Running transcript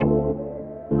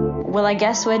Well, I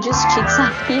guess we're just chicks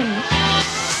unhinged.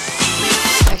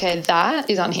 Okay, that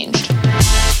is unhinged.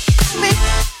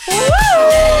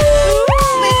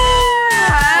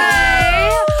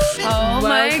 Oh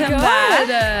my Welcome God.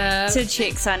 back to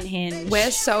Chicks Unhinged.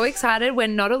 We're so excited. We're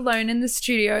not alone in the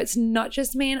studio. It's not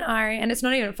just me and Ari, and it's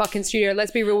not even a fucking studio.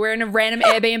 Let's be real. We're in a random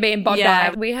Airbnb in Bondi.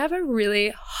 Yeah. We have a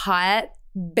really hot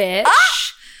bitch.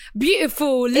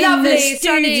 Beautiful, in lovely, the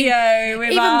stunning, studio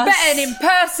with even us. better in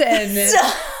person.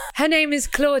 Her name is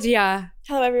Claudia.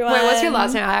 Hello, everyone. Wait, what's your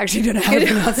last name? I actually don't know how to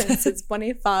pronounce it. It's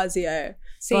Bonifazio.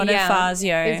 See,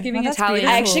 Bonifazio. It's giving that's Italian.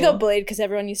 I actually got bullied because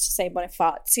everyone used to say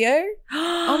Bonifazio.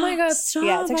 Oh my God. Stop.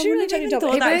 Yeah, it's actually I really wouldn't even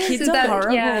funny thought that. People Kids said are that-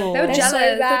 horrible. Yeah, they were They're jealous. so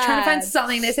They were trying to find bad.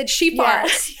 something. They said she Yeah.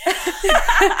 farts.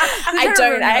 I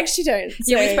don't. I actually don't.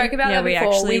 Yeah, we So- spoke about Yeah, that we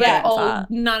before. actually We were don't all,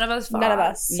 fart. none of us fart. None of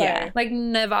us. So. Yeah. Like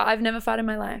never. I've never farted in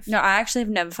my life. No, I actually have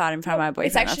never farted in front of my boyfriend.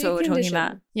 It's That's actually what we're a talking condition.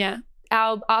 about. Yeah.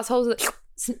 Our assholes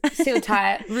are sealed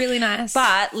tight. Really nice.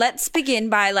 But let's begin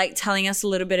by like telling us a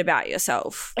little bit about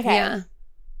yourself. Okay. yeah.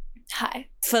 Hi.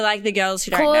 For like the girls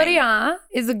who don't know. Claudia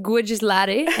is a gorgeous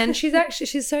laddie, and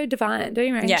she's so divine, don't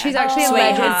you reckon? Yeah. She's actually a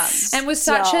Sweetheart. legend, and was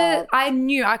such Stop.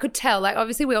 I could tell, like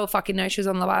obviously we all fucking know she was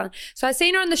on Love Island. So I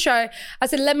seen her on the show. I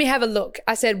said, let me have a look.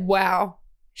 I said, wow,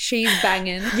 she's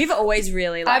banging. You've always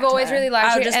really liked I've always her. really liked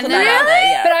I'll her. just And put then- that out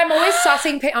there, yeah. But I'm always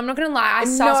sussing people. I'm not going to lie. I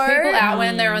suss No. people out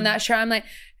when they're on that show. I'm like,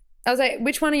 I was like,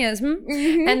 which one is?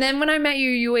 And then when I met you,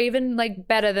 you were even like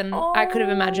better than I could have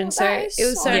imagined. So that it is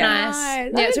was so so nice. nice.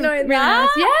 Yeah, I it's didn't know really that. nice.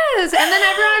 Yes. And then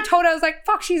everyone I told, I was like,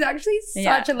 fuck, she's actually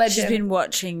Yeah. such a legend. She's been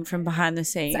watching from behind the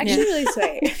scenes. It's actually really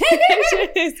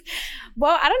sweet.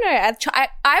 Well, I don't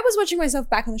know. I was watching myself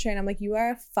back on the show and I'm like, you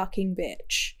are a fucking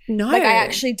bitch. no. Like I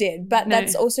actually did. But No.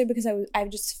 that's also because I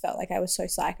just felt like I was so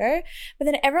psycho. But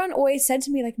then everyone always said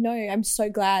to me like, no, I'm so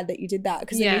glad that you did that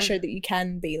because then Yeah. you showed that you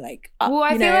can be like up, Well,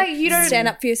 I you feel know, like you don't- stand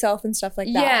up for yourself and stuff like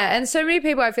that. Yeah, and so many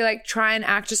people I feel like try and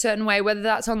act a certain way, whether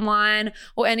that's online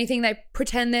or anything. They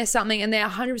pretend they're something and they're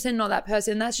 100% not that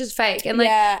person. That's just fake. And like,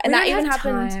 yeah, and we that don't even have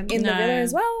happened time. in the No. villa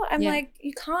as well. I'm Yeah. like,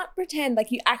 you can't pretend.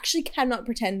 Like, you actually cannot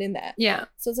pretend in there. Yeah,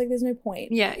 So it's like, there's no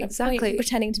point. Yeah, No point exactly.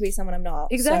 pretending to be someone I'm not.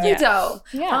 exactly, So, doll.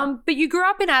 yeah. But you grew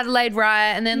up in Adelaide, right?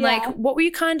 And then like, Yeah. what were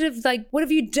you kind of like? What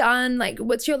have you done? Like,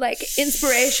 what's your like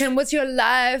inspiration? What's your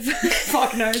life?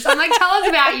 Fuck knows. I'm like, tell us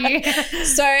about you.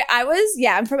 So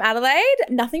I'm from Adelaide.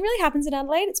 Nothing really happens in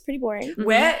Adelaide. It's pretty boring.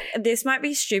 Where this might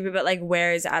be stupid, but like,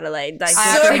 where is Adelaide? Like, I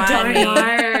just actually remind don't me.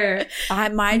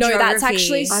 know. My No, geography. that's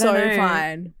actually I so don't know.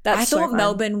 fine. That's I so thought fine.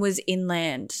 Melbourne was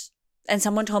inland, and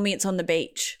someone told me it's on the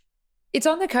beach. It's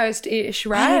on the coast-ish,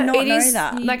 right? I did not It know is-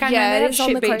 that. Like I Yeah, know it they have is on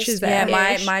shit the coast. beaches Yeah,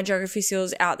 there. my geography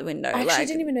skills out the window. I actually like,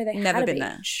 didn't even know they never had a been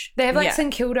there. beach. They have like Yeah.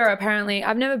 St Kilda apparently.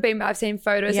 I've never been, but I've seen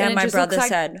photos. Yeah, and it my just brother looks like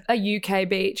said. a UK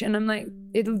beach, and I'm like,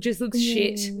 it just looks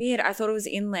shit. Weird. I thought it was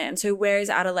inland. So where is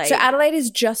Adelaide? So Adelaide is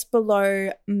just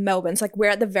below Melbourne. So like we're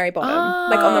at the very bottom,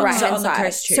 like on the Oh. right So hand on the side.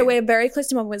 coast too. So we're very close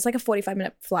to Melbourne. It's like a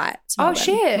 45-minute flight. To Oh Melbourne.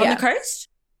 shit! on Yeah. the coast?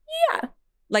 Yeah.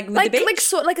 Like with Like the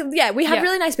beach? we have Yeah.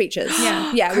 really nice beaches.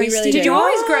 Yeah. Yeah, we Coasty really Did Did do. you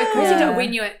always grow coasty Yeah. dog? We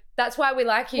knew it. That's why we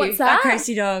like you. What's a that?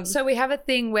 coasty dog. So we have a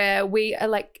thing where we are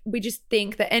like, we just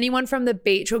think that anyone from the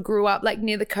beach or grew up like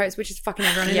near the coast, which is fucking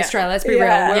everyone in Yeah. Australia. Let's be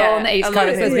Yeah. real. We're all on the Yeah. east A lot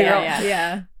of coast. Let's people, be real. yeah.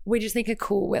 Yeah. We just think are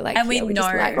cool. We're like, and we yeah, know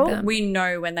just like them. we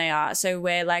know when they are. So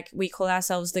we're like we call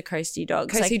ourselves the coasty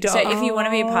dogs. Coasty like, dog. So if you want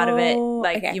to be a part of it,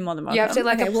 like Okay. you're more than welcome. You have to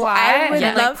like Okay, well, apply I would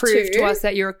and like love prove to to. us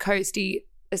that you're a coasty,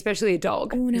 especially a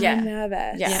dog. Oh, now Yeah. I'm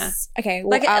nervous. Yeah. Okay.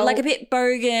 Well, like a bit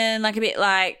bogan, like a bit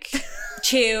like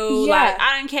chill. Yeah. Like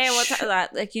I don't care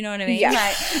what like you know what I mean. Yeah.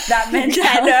 Like that I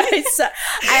mentality. know.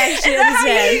 I actually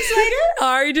understand.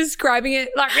 Are you describing it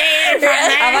like? I'm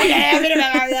like, yeah, a bit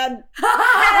of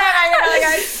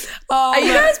Oh, Are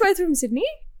you guys both from Sydney?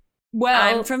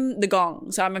 well, I'm from the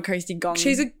Gong, so I'm a coasty Gong.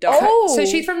 she's a dog. Oh. so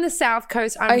she's from the south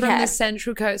coast. I'm from Okay. the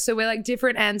central coast. So we're like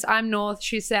different ends. I'm north,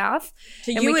 she's south.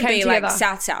 So and you we would came be like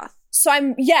together. south. So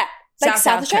I'm like South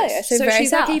South Australia. coast. So, So very she's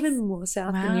south. like even more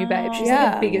south than you, babe. She's like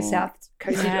Yeah. a bigger south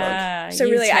coasty dog. Yeah, So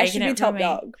you've really, I taken should it be from top me.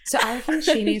 dog. So I think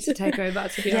she needs to take over.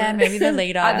 To be Yeah, honest, maybe the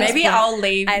leader. At this Maybe point. I'll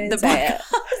leave I the didn't say it.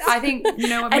 podcast. I think you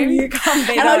know what. And Maybe you can't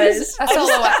be a those.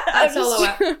 solo up. A solo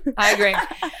up. I agree.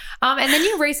 And then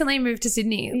you recently moved to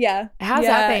Sydney. Yeah. How's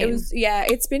yeah, that been?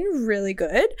 It's been really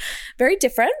good. Very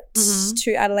different Mhm.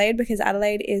 to Adelaide because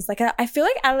Adelaide is like I feel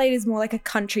like Adelaide is more like a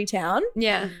country town,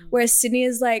 Yeah. whereas Sydney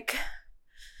is like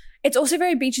it's also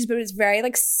very beaches, but it's very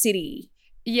like city.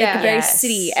 Yeah. Like, very Yes.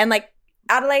 city. And like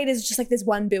Adelaide is just like there's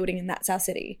one building and that's our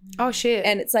city. Oh shit.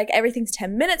 And it's like everything's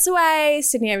 10 minutes away.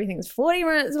 Sydney, everything's 40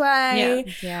 minutes away.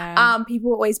 Yeah.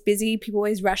 People are always busy. People are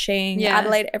always rushing. Yeah.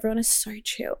 Adelaide, everyone is so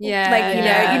chill. Yeah, Like,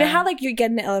 yeah. you know how like you get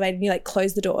in the elevator and you like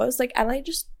close the doors? Like Adelaide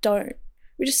just don't.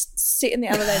 We just sit in the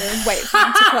elevator and wait for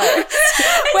them to close.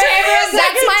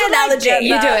 That's my analogy.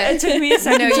 You do it. It took me a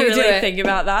second No, to you do really it. think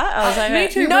about that. I was like, Me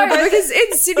too. No, because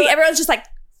in Sydney, everyone's just like,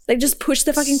 they just push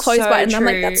the fucking close So button. And I'm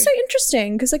like, true. that's so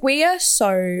interesting because like we are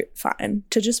so fine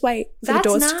to just wait for the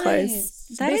doors to close.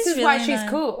 This is really why she's nice.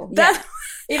 cool. That-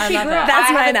 If I she love grew it. up, That's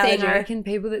I my have a thing, analogy. I reckon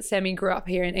people that semi grew up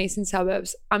here in eastern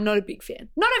suburbs, I'm not a big fan.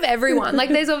 Not of everyone. Like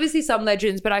there's obviously some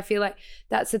legends, but I feel like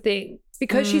that's the thing.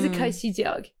 Because she's a coasty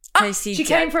dog. Casey She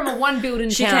Jack. came from a one building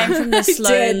She town. came from the slow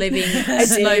did. living, I did.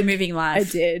 slow moving life. I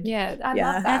did. Yeah, I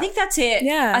Yeah. love that. I think that's it.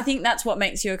 Yeah. I think that's what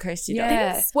makes you a coasty dog.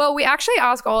 Yeah. Well, we actually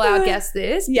ask all our guests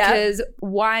this Yeah. because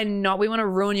why not? We want to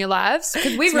ruin your lives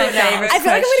because we've It's my ruined ours. favourite. I feel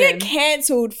like I'm going to get question.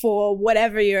 cancelled for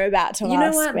whatever you're about to You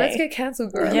ask know what? me. Let's get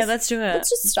cancelled, girls. Yeah, let's do it. Let's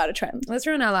just start a trend. Let's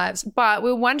ruin our lives. But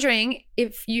we're wondering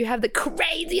if you have the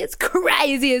craziest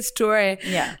story.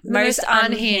 Yeah. The most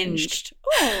unhinged.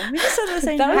 Oh, we just said the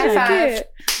same That was High really five. cute.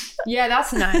 Yeah,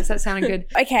 that's nice. That sounded good.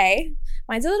 Okay.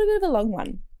 Mine's a little bit of a long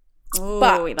one. Oh,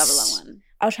 But- we love a long one.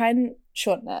 I'll try and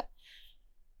shorten it.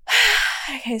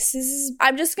 Okay, so this is,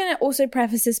 I'm just going to also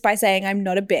preface this by saying I'm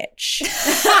not a bitch.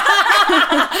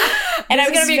 And This I is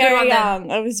was gonna be a good very one then.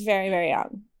 young. I was very, very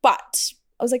young. But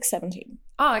I was like 17.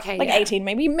 Oh, okay. Like yeah. 18,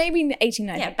 maybe 18, 19.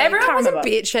 Yeah, Everyone Can't was a remember.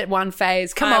 bitch at one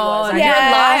phase. Come I on. was. You're a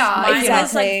Yeah. liar. Mine if you're not-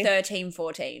 was like Exactly. 13,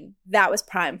 14. That was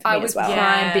prime for I me was as well.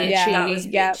 prime bitchy. That was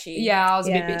Yeah. bitchy. Yeah, I was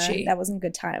a bit Yeah, bitchy. That wasn't a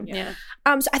good time. Yeah.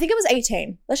 So I think I was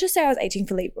 18. Let's just say I was 18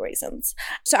 for legal reasons.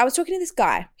 So I was talking to this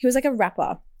guy. He was like a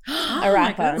rapper. A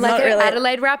rapper. God. Like Not an really.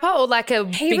 Adelaide rapper or like a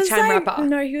He big was time like, rapper?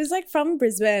 no, he was like from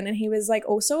Brisbane and he was like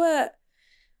also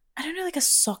I don't know, like a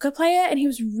soccer player and he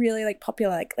was really like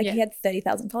popular. Like Yeah. he had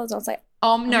 30,000 followers. I was like, No.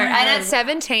 Oh my And at God.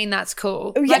 17, that's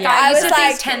cool. Yeah, Like, I I used was to like-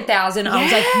 think 10,000. I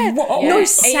was Yeah. like, whoa. No, Even-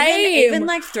 same. Even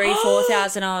like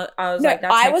 4,000, I was no, like,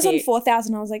 that's I was on hectic.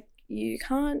 4,000. I was like, you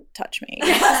can't touch me. I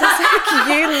was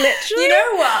like, you literally. You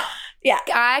know what? Yeah.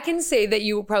 I can see that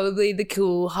you were probably the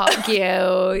cool hot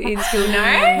girl in school.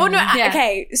 No? Well, no, Yeah.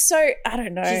 okay. So I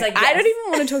don't know. She's like, I don't yes.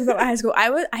 even want to talk about my high school.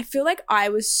 I feel like I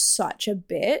was such a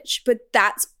bitch, but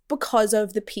that's because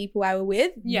of the people I were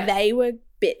with. Yeah. They were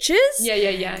bitches.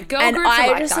 Yeah. Girl And groups are I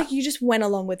like just that. like you just went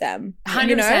along with them, 100%.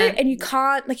 you know. And you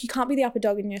can't be the upper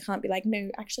dog, and you can't be like, no,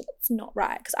 actually that's not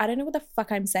right because I don't know what the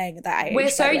fuck I'm saying at that age. We're by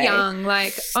so the way. young.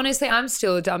 Like, honestly, I'm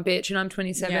still a dumb bitch and I'm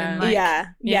 27. Yeah. Like, yeah.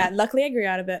 yeah. Luckily, I grew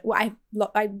out of it. Well,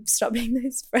 I stopped being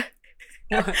this friend.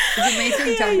 Is it me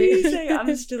saying dumb you bitch? say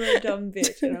I'm still a dumb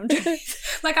bitch. And I'm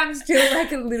Like, I'm still like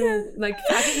a little, like,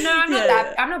 no, I'm not Yeah.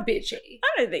 that. I'm not bitchy.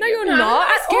 I don't think No, you're No, not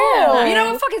I'm at scared. all. You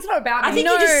know what? Fuck, it's not about me. I think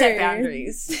No. you just set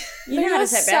boundaries. You know how You're to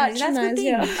set boundaries. such a That's a good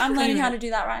nice thing. girl. I'm learning how to do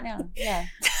that right now. Yeah.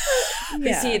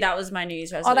 This year, that was my New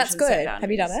Year's resolution. Oh, that's set good.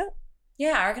 Have you done boundaries. it?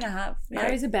 Yeah, I reckon I have.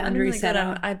 There is a I'm boundary really good setter.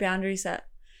 at- I boundary set.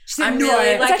 She said, I'm no. really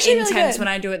It's like actually really intense good. when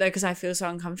I do it though because I feel so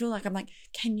uncomfortable. Like I'm like,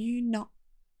 can you not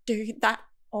do that?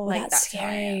 Oh, Like that's how I am.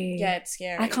 scary. Yeah, it's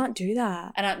scary. I can't do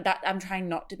that. And I'm trying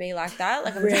not to be like that.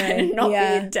 Like I'm Really? trying to not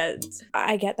Yeah. be intense.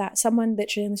 I get that. Someone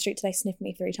literally in the street today sniffed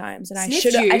me 3 times, and I Sniffed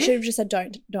should you? have just said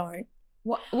don't.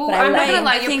 Well, But I I'm not like- gonna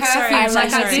lie. I Your think perfume, so. I like like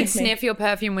I sorry. did sniff your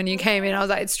perfume when you came in. I was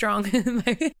like, it's strong.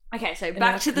 Like, Okay, so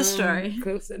back to the story.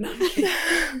 Closer. No, I'm kidding.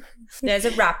 There's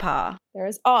a rapper. There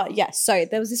is. Oh yes. So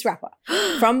there was this rapper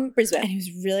from Brisbane, and he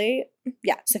was really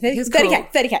So 30, He was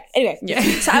 30K, cool. 30K. Anyway, Yeah.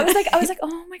 so I was like,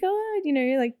 oh my god, you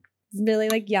know, like really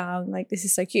like young, like this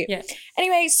is so cute. Yeah.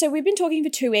 Anyway, so we've been talking for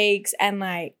 2 weeks, and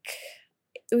like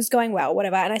it was going well,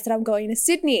 whatever. And I said I'm going to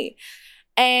Sydney.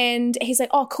 And he's like,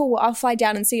 oh, cool, I'll fly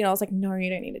down and see you. And I was like, no, you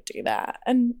don't need to do that.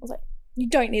 And I was like, you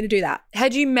don't need to do that.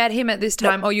 Had you met him at this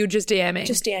time, or you were just DMing?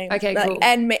 Just DM. Okay, like, cool.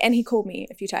 And he called me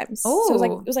a few times. So it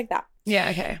Ooh. was like that. Yeah.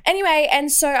 Okay. Anyway, and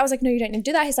so I was like, no, you don't need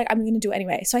to do that. He's like, I'm going to do it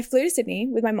anyway. So I flew to Sydney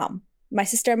with my mum, my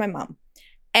sister and my mum.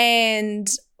 And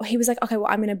he was like, okay, well,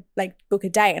 I'm going to like book a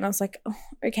date. And I was like, oh,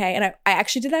 okay. And I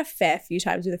actually did that a fair few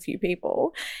times with a few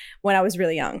people when I was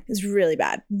really young. It was really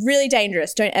bad, really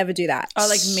dangerous. Don't ever do that. Oh,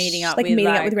 like meeting up like with, meeting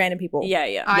up like- with random people. Yeah,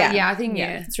 yeah. I think Yeah,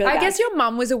 yeah. it's really I bad. guess your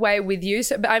mum was away with you,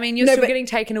 so but I mean, you're No, still but- getting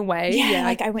taken away. Yeah,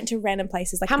 like I went to random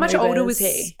places. Like How much older Novas. was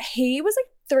he? He was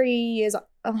like 3 years,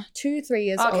 2, 3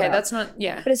 years older. Okay, that's not.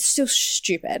 Yeah. But it's still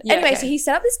stupid. Yeah, Anyway, okay. so he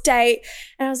set up this date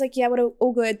and I was like, yeah,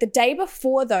 all good. The day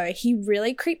before though, he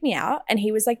really creeped me out and he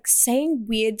was like saying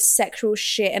weird sexual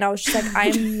shit and I was just like, I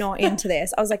am not into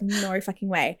this. I was like, no fucking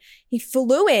way. He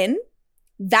flew in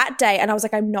that day and I was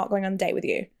like, I'm not going on a date with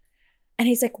you. And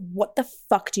he's like, what the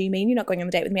fuck do you mean you're not going on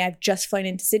the date with me? I've just flown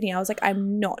into Sydney. I was like,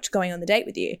 I'm not going on the date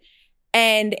with you.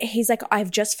 And he's like,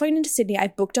 I've just flown into Sydney.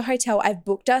 I've booked a hotel. I've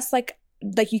booked us like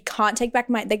you can't take back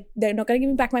they're not going to give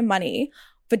me back my money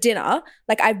for dinner.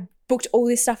 Like I've booked all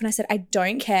this stuff. And I said, I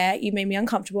don't care. You made me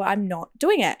uncomfortable. I'm not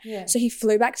doing it. Yeah. So he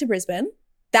flew back to Brisbane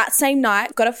that same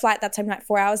night, got a flight that same night,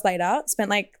 4 hours later, spent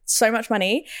like so much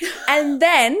money. And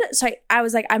then, so I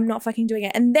was like, I'm not fucking doing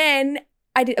it. And then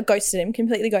I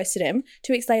completely ghosted him.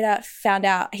 2 weeks later, found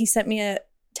out, he sent me a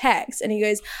text and he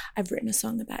goes, I've written a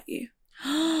song about you.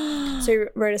 So he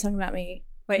wrote a song about me.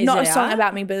 Wait, not a song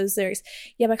about me, but it was lyrics.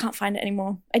 Yeah, but I can't find it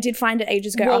anymore. I did find it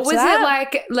ages ago. What was it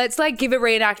like? Let's like give a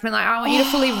reenactment. Like I want you to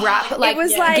fully rap. Like, it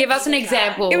was like, give us an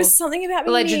example. It was something about me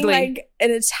Allegedly. being like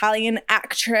an Italian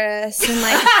actress and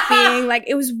like being like,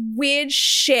 it was weird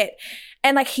shit.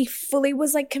 And like he fully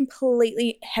was like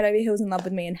completely head over heels in love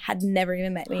with me and had never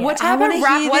even met me. What type of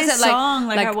rap was it? Song.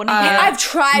 Like I want to hear I've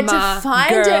tried to find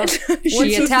girl. it.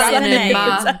 She Italian and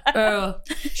ma.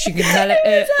 She can tell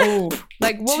it. Oh,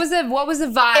 like what was the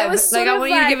vibe? It was like I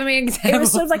want you to give me an example. It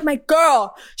was sort of like my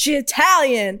girl. She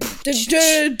Italian.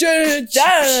 Italian.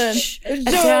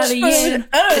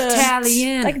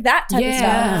 Like that type of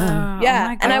stuff.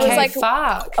 Yeah. And I was like,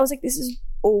 fuck. I was like, this is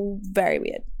all very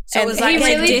weird. So it was like he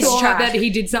really a diss thought track. that he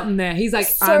did something there. He's like,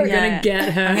 So- I'm gonna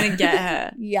get her. I'm gonna get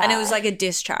her. Yeah. And it was like a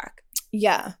diss track.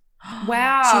 Yeah.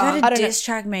 Wow. So you I had a don't diss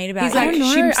track made about He's you. like, don't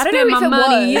know. she I don't spent know my if it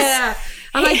money. was. Yeah.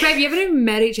 I'm like, babe, you haven't even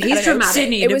met each other. He's dramatic.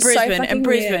 Sydney It to was so Brisbane fucking and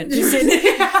Brisbane.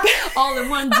 weird. All in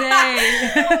one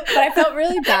day. But I felt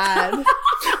really bad.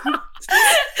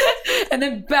 And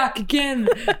then back again.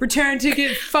 Return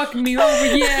ticket, fuck me over,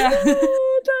 yeah.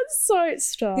 Oh, that's so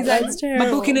stop. He's like, That's terrible.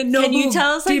 my booking at no Can you move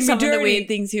tell us like did me some of the dirty. weird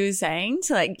things he was saying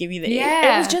to like give you the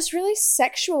Yeah. It was just really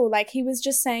sexual. Like he was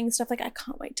just saying stuff like, I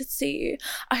can't wait to see you.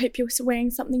 I hope you're wearing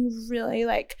something really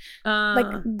like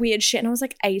weird shit. And I was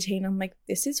like 18. I'm like,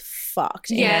 this is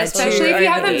fucked. Yeah, And especially too if you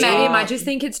over haven't the met him. top. I just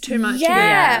think it's too much.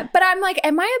 Yeah, but I'm like,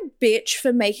 am I a bitch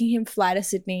for making him fly to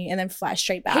Sydney and then fly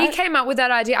straight back? He came up with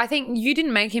that idea. I think you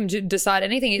didn't make him decide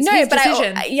anything. It's no, his but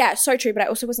decision. yeah, so true. But I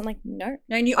also wasn't like, no.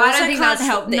 No, and you I don't also think can't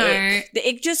that's- help the no. ick. The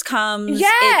ick just comes.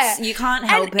 Yeah. You can't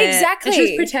help And it. exactly. And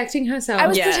she was protecting herself. I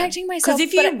was Yeah. protecting myself. Because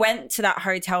if you but went to that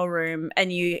hotel room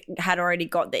and you had already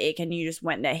got the ick and you just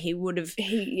went there, he would have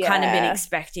kind of been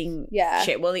expecting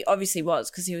shit. Well, he obviously was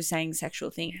because he was saying sexual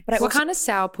things. But what kind of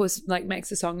sourpuss like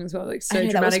makes a song as well? Like so I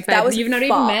know, dramatic. that was You've not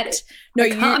fucked. even met. No,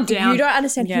 Like, calm down. you don't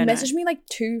understand. Yeah, he no. messaged me like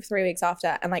 2-3 weeks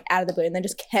after and like out of the blue and then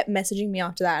just kept messaging me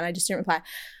after that and I just didn't reply.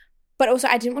 But also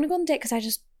I didn't want to go on the date because I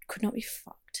just could not be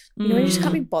fucked. You know, you just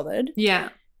can't be bothered. Yeah.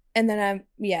 And then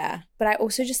but I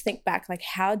also just think back like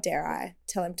how dare I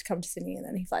tell him to come to Sydney and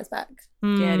then he flies back.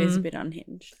 Yeah, it is a bit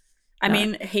unhinged. I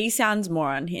mean, he sounds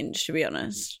more unhinged, to be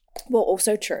honest. Well,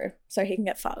 also true. So he can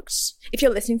get fucked. If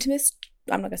you're listening to this,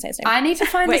 I'm not gonna say his name. I need to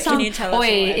find Wait, the song. can you tell us Oi, what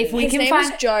it if is? we His can name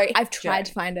find is Joe. I've tried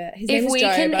to find it. His name is Joe.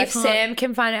 but I if can't- Sam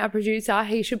can find our producer,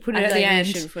 he should put it I at think the we end.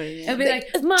 should put it in. It'll be like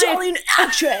Italian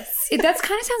actress. That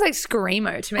kind of sounds like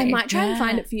screamo to me. I might try and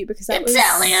find it for you because that was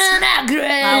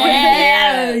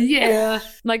Yeah.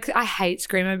 Like I hate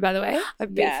screamo. By the way, I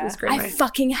beef with screamo. I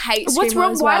fucking hate screamo. What's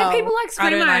wrong? as Why well. do people like screamo? I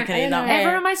don't like it either.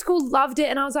 Everyone in my school loved it,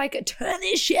 and I was like, "Turn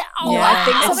this shit off." Yeah, I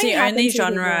think it's something the happened only to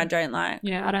genre people. I don't like.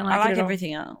 Yeah, I don't like I it like at all.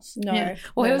 everything else. No. Yeah.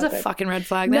 Well, it was a fucking red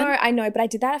flag then. No, I know, but I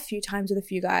did that a few times with a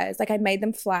few guys. Like I made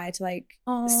them fly to like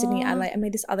Sydney, Adelaide. I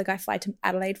made this other guy fly to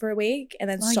Adelaide for a week and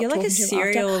then Oh, stopped you're like a talking to him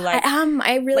serial, after. like- I am.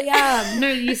 I really am.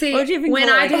 No, you see, What do you think when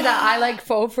we're I like? do that, I like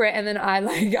fall for it, and then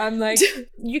I'm like,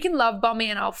 you can love bomb me,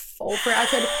 and I'll fall for it. I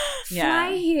said, fly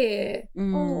Yeah. here.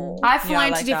 Mm. I've flown Yeah, I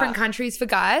to like different that. countries for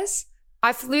guys.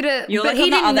 I flew to, You're but like he on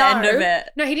the didn't other know. end of it.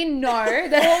 No, he didn't know.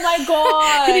 That, Oh my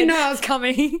God. he didn't know I was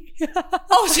coming.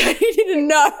 Oh, so you didn't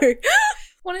know.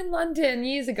 One in London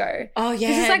years ago. Oh, yeah.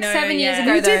 This is like 7 years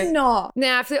ago. You though. did not.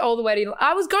 Nah, I flew all the way to.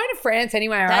 I was going to France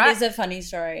anyway. That right? is a funny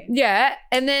story. Yeah,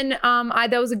 and then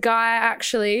there was a guy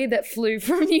actually that flew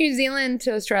from New Zealand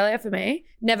to Australia for me.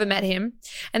 Never met him,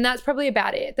 and that's probably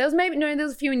about it. There was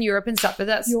a few in Europe and stuff, but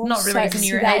that's You're not really so in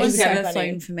Europe. that That is was so never funny.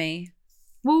 flown for me.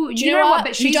 Well, Do you know what?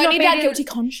 But You she's don't not need been that in- guilty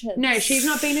conscience. No, she's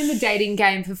not been in the dating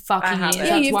game for fucking years. haven't. Yeah,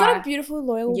 That's you've why. got a beautiful,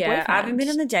 loyal Yeah, boyfriend. I haven't been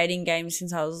in the dating game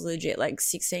since I was legit like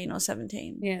 16 or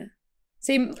 17. Yeah.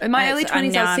 See, in my early 20s, I now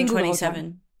was I'm single the whole 27.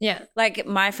 time. Yeah. Like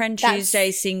my friend That's-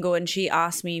 Tuesday's single and she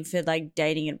asked me for like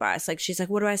dating advice. Like she's like,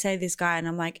 what do I say to this guy? And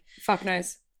I'm like, Fuck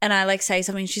knows. and I like say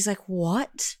something. She's like,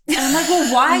 what? And I'm like,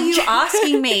 well, why are you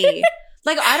asking me?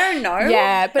 Like, I don't know.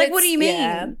 Yeah, but like, what do you mean?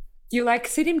 yeah. You like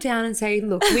sit him down and say,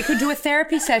 look, we could do a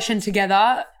therapy session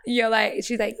together. You're like,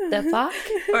 she's like, the fuck?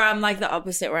 Or I'm like the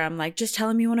opposite where I'm like, just tell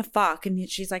him you want to fuck. And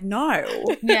she's like, no.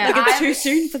 Yeah. Like, it's too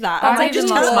soon for that. I've like, just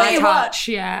lost my touch.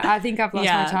 Yeah. I think I've lost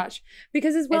my touch.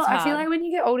 Because as well, It's I feel hard. like when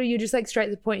you get older, you're just like straight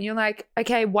to the point. And you're like,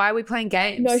 okay, why are we playing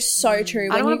games? No, so true.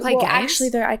 I don't want to play games. Actually,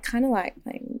 though, I kind of like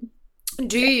playing.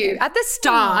 Do you? At the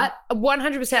start, 100%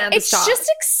 at the start. It's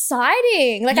just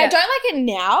exciting. Like, I don't like it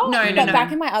now. No. But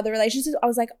back in my other relationships, I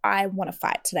was like, I want to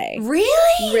fight today.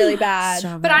 Really? Really bad.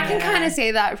 So But I can kind of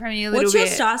see that from you a little What's bit. your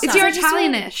star sign? It's your I just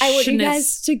want- Italianish. I want you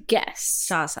guys to guess.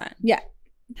 Star sign. Yeah.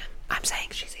 I'm saying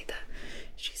she's either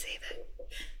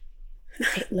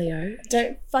Leo.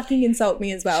 Don't fucking insult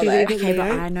me as well, She's though. either Okay, but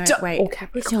Leo I know. Wait. or Is your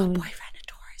Capricorn. boyfriend a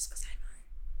Taurus? Because I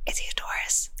know. Is he a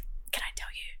Taurus? Can I tell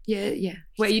you? Yeah.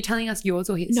 Wait, are you telling us yours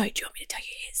or his? No, do you want me to tell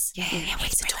you his? Yeah,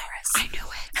 He's a Taurus. I knew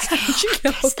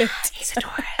it. He's a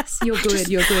Taurus. You're good.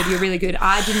 You're really good.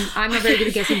 I'm not very good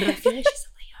at guessing, but I feel like she's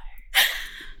a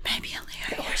Leo. Maybe a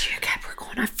Leo. Or is she a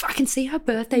Capricorn? I can see her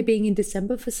birthday being in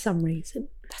December for some reason.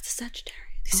 That's a Sagittarius.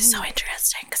 This is so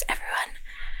interesting because everyone.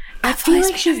 I feel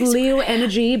like she's Leo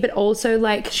energy, but also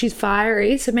like she's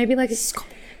fiery. So maybe like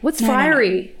what's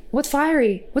fiery? What's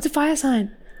fiery? What's a fire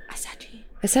sign?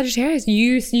 A Sagittarius.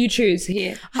 You choose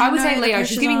here. I would say Leo.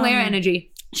 She's giving Leo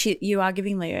energy. You are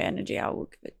giving Leo energy. I will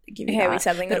give you Okay, that. we're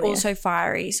settling but on Leo. also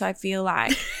fiery. So I feel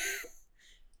like,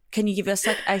 can you give us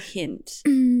like a hint?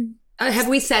 Have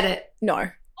we said it? No.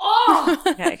 Oh,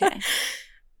 Okay. I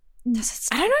don't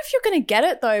know if you're going to get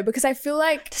it, though, because I feel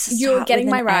like Does it you're start getting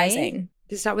with my an A? rising.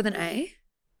 does it start with an A?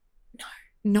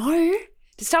 No.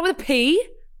 Does it start with a P?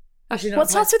 Actually, no. What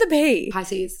starts with a P?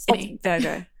 Pisces. Oh,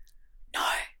 Virgo.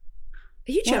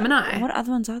 Are you Gemini? What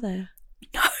other ones are there?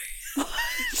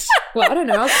 Well, I don't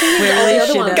know. I was thinking We're all really the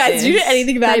other shit ones. at Guys, do you know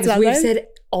anything about Babes, Tazo? we've said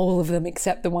all of them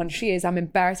except the one she is. I'm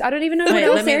embarrassed. I don't even know what Wait,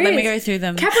 else let me there is. go through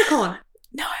them. Capricorn.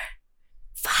 No.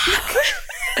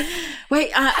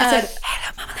 Wait, I said,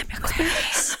 hello, Mama, let me go.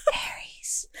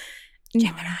 Aries,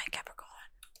 Gemini, Capricorn.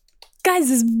 Guys,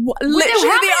 this is literally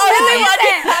haven't the only said one you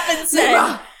it. haven't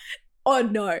said. Oh,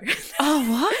 no.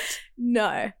 Oh, what?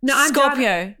 No. no, I'm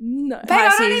Scorpio, No. Babe, I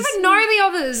don't Pisces. even know the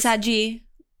others. Saggy,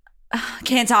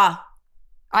 Cancer.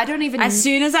 I don't even. As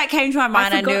soon as that came to my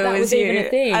mind, I forgot knew it that was was you. even a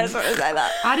thing. I just wanted to say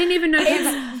that. I didn't even know.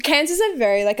 Cancer. Cancers are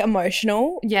very, like,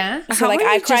 emotional. Yeah. So, like,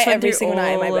 I cry every single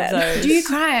night in my all of bed. those. Do you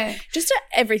cry? Just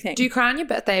everything. Do you cry on your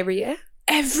birthday every year?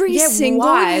 Every Yeah, single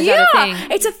why? Is year. that a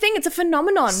thing? It's a thing. It's a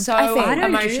phenomenon. So I think. don't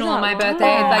emotional do on that. my birthday.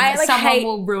 Oh, like, I, like, someone hate-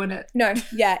 will ruin it. No,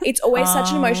 yeah. It's always such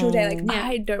an emotional day. Like, Yeah.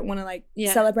 I don't want to, like,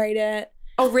 Yeah. celebrate it.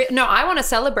 Oh, no, I want to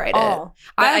celebrate it. Oh.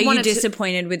 But I are you wanted to-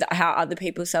 disappointed with how other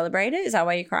people celebrate it? Is that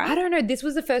why you cry? I don't know. This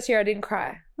was the first year I didn't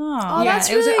cry. Oh, that's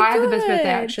it was. really I had the best birthday good.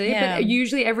 actually, Yeah. but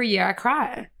usually every year I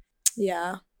cry.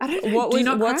 Yeah. I don't know. What Do you was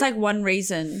not what's cry? like one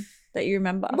reason that you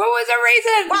remember? What was the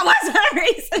reason? What was the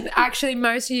reason? Actually,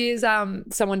 most years,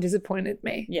 someone disappointed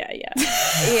me. Yeah.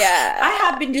 Yeah. I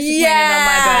have been disappointed on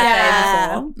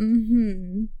my birthday before,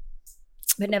 Mm-hmm.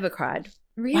 but never cried.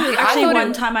 Really? Actually, I thought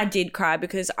one time I did cry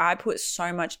because I put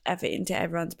so much effort into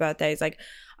everyone's birthdays. Like,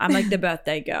 I'm like the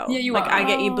birthday girl. Yeah, you like, are. I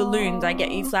get you balloons, I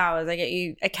get you flowers, I get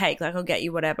you a cake. Like, I'll get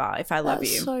you whatever if I love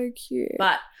That's you. so cute.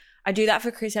 But I do that for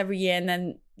Chris every year. And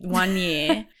then one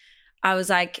year, I was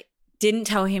like, didn't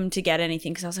tell him to get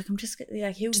anything because I was like, I'm just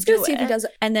like, he'll Just do gonna see if he does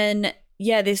it. And then,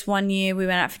 yeah, this one year we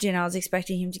went out for dinner. I was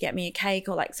expecting him to get me a cake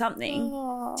or like something.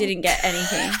 Didn't get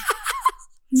anything.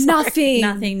 Nothing.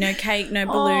 Nothing. No cake, no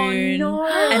balloon. Oh, no.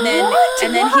 And then What?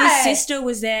 and then Why? his sister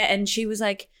was there and she was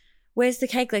like, where's the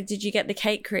cake? Like, did you get the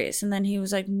cake, Chris? And then he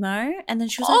was like, no. And then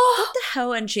she was like, what the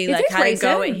hell? And she Is like this had a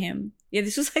go at recent? him. Yeah,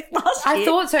 this was like last year. I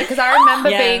thought so because I remember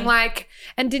Yeah. being like,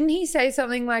 and didn't he say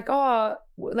something like, oh,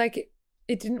 like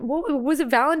it didn't? What was it?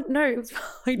 No, it was.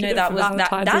 He did No, it that for was that.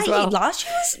 Valentine's as well. Last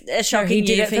year was a No, shocking he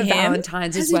did year it for for him.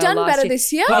 Valentine's Has as he well. done last better year.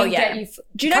 this year? Oh, He yeah. get you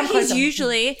Do you know come he's closer.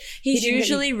 usually He didn't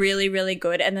get you- really, really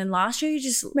good, and then last year he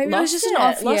just Maybe it was lost just an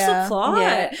off lost year. the plot.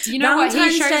 Yeah. You know what? He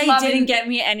Valentine's shows Day love didn't in- get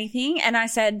me anything, and I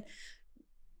said,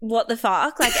 "What the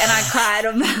fuck?" Like, and I cried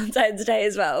on Valentine's Day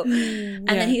as well. And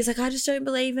then he's like, "I just don't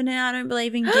believe in it. I don't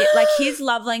believe in gift." Like, his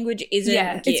love language isn't.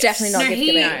 Yeah. gifts. It's definitely not No, gift he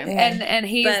giving. and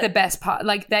he is But- the best part.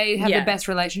 Like they have Yeah. the best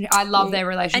relationship. I love their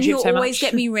relationship And he'll so always much.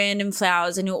 get me random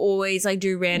flowers, and he'll always like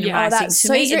do random Yeah. Oh, nice that's things to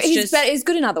so me. he's, It's he's, just he's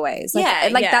good in other ways.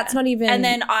 Like, like that's not even. And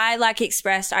then I like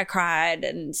expressed, I cried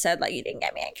and said like, "You didn't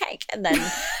get me a cake," and then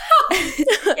you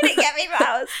didn't get me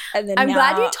flowers. And then I'm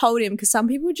glad now- you told him because some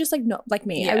people would just like not like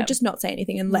me. I Yeah. would just not say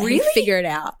anything and let him Really? figure it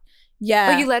out.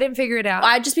 Yeah. Or you let him figure it out.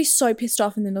 I'd just be so pissed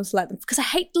off and then just let them, because I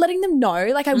hate letting them know.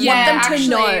 Like, I want them actually, to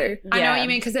know. I know what you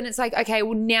mean, because then it's like, okay,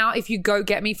 well, now if you go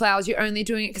get me flowers, you're only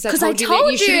doing it because I told you told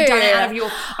that you should have done it out of your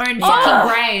own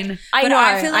fucking brain. I But know.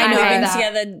 I feel like I know we've been that.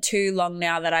 together too long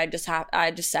now that I just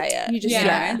say it. You just,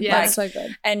 Yeah. That's so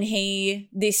good. And he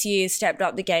this year stepped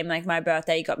up the game. Like my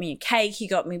birthday, he got me a cake, he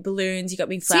got me balloons, he got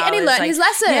me See, flowers. and he learned like, his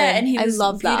lesson. Yeah, and he I was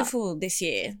love that. beautiful this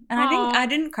year. And I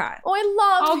didn't cry. Oh,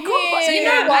 I love him. So you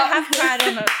know what? I have cried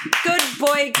on a good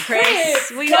boy,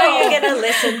 Chris. We know you're gonna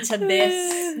listen to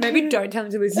this. Maybe don't tell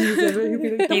him to listen to this. He'll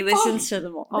be like, He listens to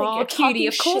them all. oh, You're cutie.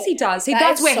 Of talking course he shit. does. See, That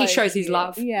that's is where he so shows his cute.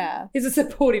 love. Yeah. He's a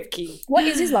supportive kid. What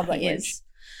is his love He language? is.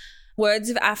 Words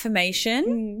of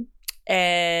affirmation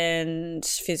and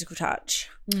physical touch.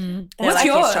 They're What's like his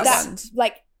yours? top That, ones.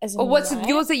 like, as in Or what's mine?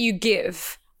 yours that you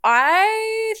give?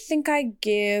 I think I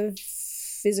give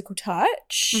physical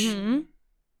touch, and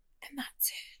that's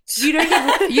it. You don't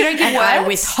give And I words?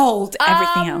 withhold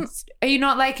everything else. Are you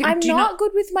not like, I'm do you not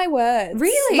good with my words.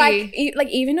 Really? Like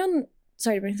even on,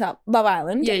 sorry to bring this up, Love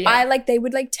Island, Yeah, yeah. I like, they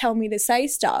would like tell me to say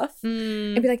stuff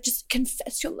Mm, and be like, just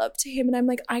confess your love to him. And I'm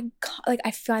like, I can't, like,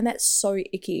 I find that so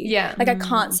icky. Yeah. Like, I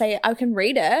can't say it. I can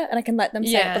read it and I can let them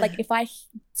say Yeah. it. But like, if I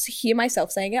hear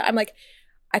myself saying it, I'm like,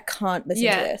 I can't listen to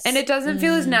this. and it doesn't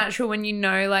feel as natural when you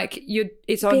know, like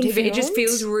it's on Being TV. It just filmed?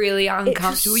 feels really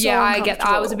uncomfortable. so Yeah, I get that.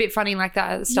 I was a uncomfortable. bit funny like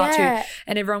that at the start Yeah. too.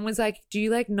 And everyone was like, "Do you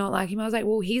like not like him?" I was like,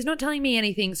 "Well, he's not telling me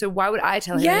anything, so why would I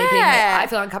tell him Yeah. anything?" Like, I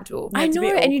feel uncomfortable. I It's a know,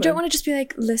 bit and you don't awkward. want to just be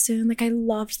like, listen, like, I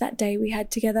loved that day we had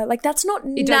together. Like, that's not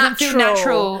It doesn't feel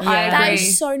natural. I Yeah. That agree.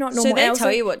 is so not normal. So And they also,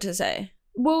 tell you what to say.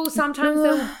 Well, sometimes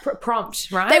they'll prompt,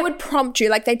 right? they would prompt you,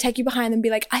 like, they'd take you behind and be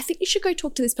like, I think you should go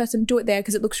talk to this person, do it there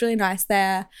because it looks really nice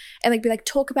there. And like, be like,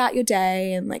 talk about your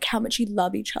day and like how much you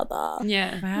love each other.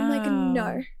 Yeah. I'm like,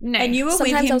 no. No. And you were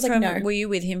Sometimes with him I was like, from no. were you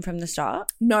with him from the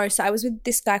start? No, so I was with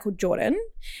this guy called Jordan.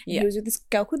 Yeah. He was with this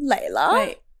girl called Layla.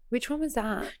 Wait. Which one was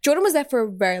that? Jordan was there for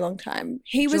a very long time.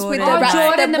 He was with Jordan. the Oh,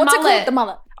 Jordan, the what's it mullet. called? The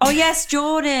mullet. Oh yes,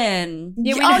 Jordan.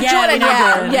 Yeah, we Oh, know. Jordan, we know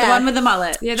yeah, Jordan. yeah. The one with the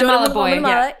mullet. Yeah, the Jordan mullet with the one boy. with the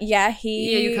Yeah. mullet. Yeah,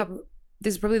 he. Yeah, you couple.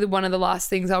 This is probably one of the last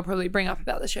things I'll probably bring up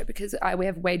about the show because we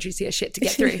have way juicier shit to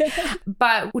get through.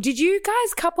 But did you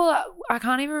guys couple? I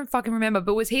can't even fucking remember.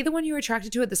 But was he the one you were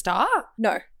attracted to at the start?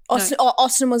 No.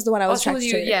 Austin was the one I was Austin was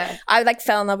attracted you, to. yeah. I like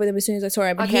fell in love with him as soon as I saw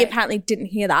him, but he Okay. apparently didn't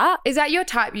hear that. Is that your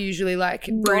type usually? Like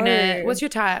brunette? What's your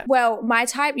type? Well, my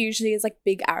type usually is like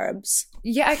big Arabs.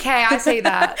 Yeah, okay, I see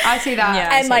that. I see that. Yeah.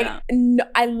 I And see like,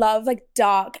 that. I love like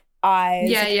dark eyes,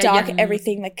 Yeah, like, yeah, dark yeah.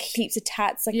 everything, like heaps of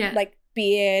tats, like Yeah. like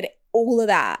beard, all of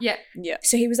that. Yeah. Yeah.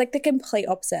 So he was like the complete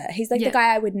opposite. He's like Yeah. the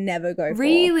guy I would never go for.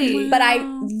 Really? But I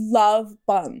love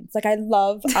buns. Like I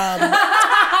love no,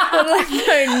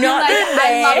 not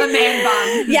I love a man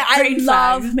bun. Yeah, I Green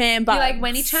love flag. man buns. You're like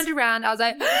when he turned around, I was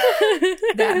like,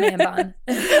 that man bun.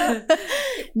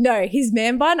 No, his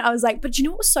man bun. I was like, but you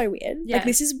know what was so weird? Yeah. Like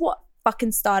this is what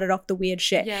fucking started off the weird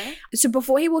shit. Yeah. So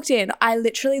before he walked in, I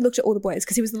literally looked at all the boys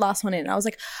because he was the last one in. And I was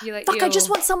like, You're like, fuck, I just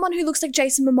ew. want someone who looks like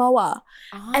Jason Momoa.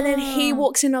 And then he Ah.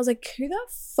 walks in and I was like, who the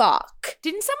fuck?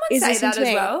 Didn't someone is say listening that to as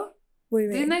me? well? What do you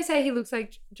mean? Didn't they say he looks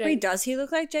like Jake? Wait, does he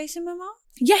look like Jason Momoa?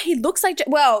 Yeah, he looks like,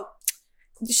 well,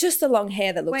 it's just the long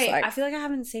hair that looks Wait, like. I feel like I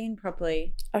haven't seen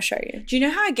properly. I'll show you. Do you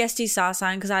know how I guessed his star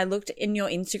sign? Because I looked in your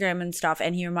Instagram and stuff,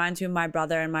 and he reminds me of my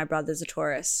brother, and my brother's a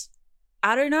Taurus.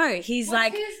 I don't know. He's What's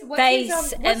like his- what's face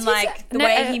his, and what's like his- the no,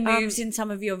 way he moves in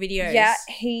some of your videos. Yeah,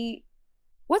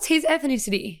 What's his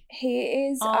ethnicity? he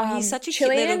is Oh, he's such a cute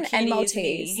Chilean little and cutie, isn't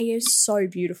Maltese. he? He is so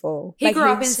beautiful. He Like, grew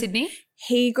up in he's- Sydney,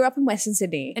 He grew up in Western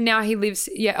Sydney. and now he lives.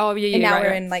 Yeah. Oh, yeah. Yeah. And now right, we're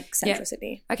right. in like Central Yeah.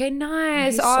 Sydney. Okay,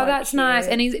 nice. He's Oh, so that's nice.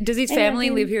 cute. And does his I family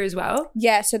know. live here as well?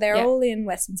 Yeah, so they're Yeah. all in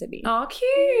Western Sydney. Oh,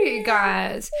 cute,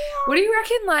 guys. What do you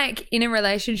reckon, like, in a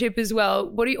relationship as well?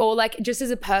 What do you, or like, just as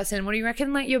a person, what do you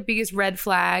reckon, like, your biggest red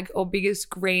flag or biggest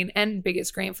green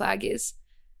flag is?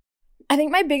 I think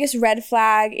my biggest red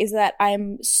flag is that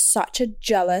I'm such a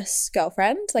jealous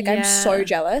girlfriend. Like I'm so Yeah.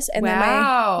 jealous, and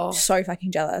Wow. then so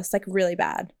fucking jealous, like really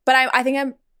bad. But I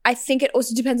think it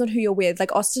also depends on who you're with.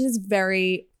 Like Austin is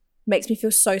makes me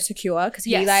feel so secure because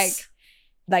he Yes.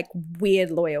 like weird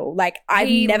loyal. Like I've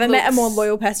He never met a looks- more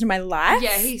loyal person in my life.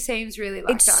 Yeah, he seems really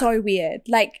like It's that. so weird.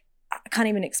 Like I can't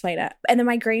even explain it. And then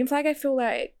my green flag, I feel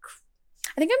like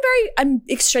I'm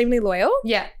extremely loyal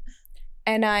Yeah,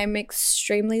 and I'm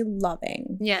extremely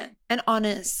loving yeah. And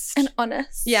honest. and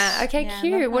honest. yeah, okay, Yeah, I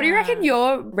cute. love What do you reckon that.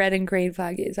 your red and green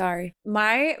flag is, Ari?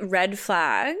 My red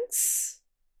flags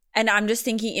And I'm just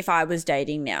thinking if I was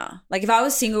dating now. Like if I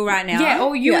was single right now. Yeah,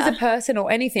 or you as a person or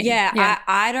anything. Yeah.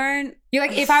 I don't. You're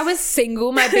like, if I was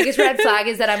single, my biggest red flag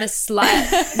is that I'm a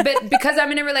slut. But because I'm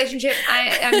in a relationship,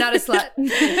 I'm not a slut.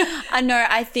 I know.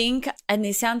 I think, and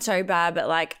this sounds so bad, but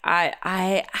like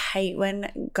I hate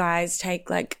when guys take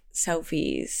like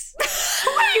selfies.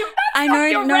 I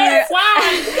know. No, red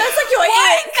flag. That's like your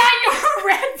ick. Your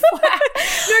red flag.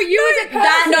 No, you as a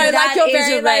person. that you're is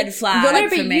very, a red like, flag No,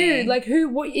 for but me. you, like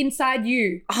what inside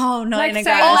you? Oh, not Like, in a say-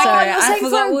 guy. oh, Sorry, you're I saying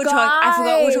forgot for we a were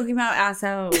guy. talking about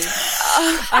ourselves.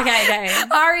 okay.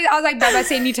 Ari, I was like, babe, I've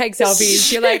seen you take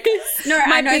selfies. You're like, No,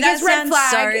 my I know that biggest red sounds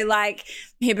flag. so like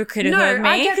hypocritical No, of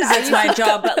I me get because that. it's my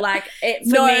job, but like it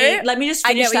for me. Let me just I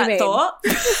finish get what that you mean. thought.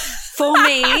 For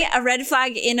me, a red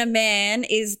flag in a man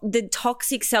is the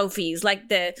toxic selfies, like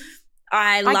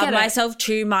I love get it. myself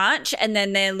too much, and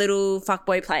then they're little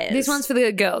fuckboy players. This one's for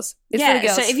the girls. It's for the yeah.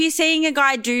 girls. So if you're seeing a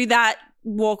guy do that,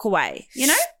 walk away. You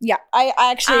know. Yeah, I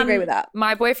actually agree with that.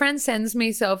 My boyfriend sends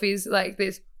me selfies like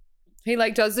this. He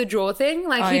like does the draw thing.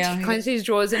 Like he cleans his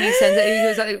drawers and he sends it.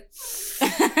 And he goes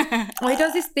like, he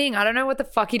does this thing. I don't know what the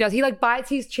fuck he does. He like bites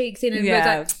his cheeks in and goes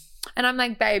like, and I'm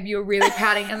like, babe, you're really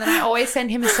pouting. And then I always send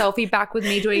him a selfie back with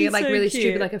me doing it like so really cute.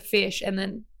 stupid, like a fish. And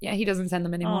then he doesn't send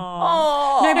them anymore.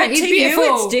 Oh, No, but he's to beautiful.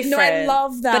 you, it's different. No, I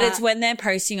love that. But it's when they're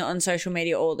posting it on social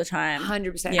media all the time.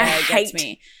 100%. Yeah, I it hate gets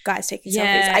me. guys taking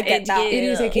Yeah, selfies. I get that. It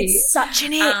is a key. It's such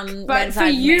an ick. But Red for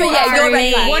flag you, for me. But yeah, your red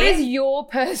Ari, flag. what is your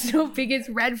personal biggest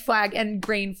red flag and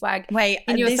green flag? Wait,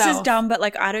 in this yourself? is dumb, but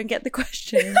like I don't get the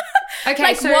question. Okay,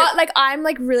 Like so what? Like I'm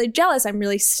like really jealous. I'm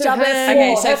really stubborn.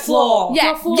 Okay, so flaw. Yeah,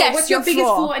 Your flaw. yes, What's your your biggest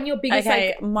flaw. flaw and your biggest Okay,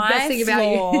 like my best thing about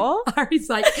flaw- you? Ari's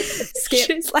like, skip.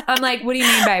 She's like, I'm like, what do you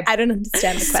mean, babe? I don't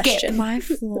understand the question. My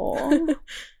flaw I don't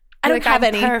Like, have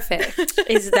I'm any. Perfect.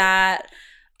 is that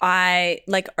I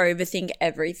like overthink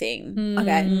everything.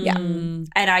 Okay, yeah. And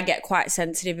I get quite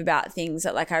sensitive about things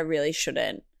that like I really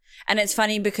shouldn't. And it's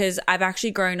funny because I've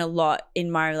actually grown a lot in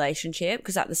my relationship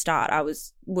because at the start I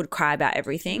would cry about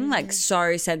everything, like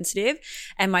so sensitive.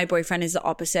 And my boyfriend is the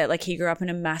opposite. Like he grew up in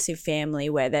a massive family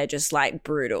where they're just like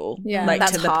brutal, Yeah, like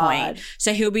that's to the hard. point.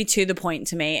 So he'll be to the point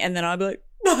to me and then I'll be like,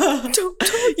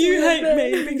 you hate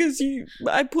me because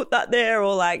I put that there,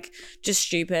 or like just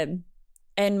stupid.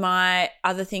 And my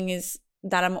other thing is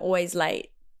that I'm always late.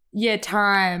 Yeah,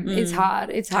 time. It's hard.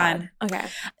 It's Time. hard. Okay.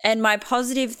 And my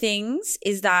positive things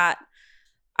is that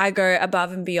I go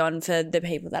above and beyond for the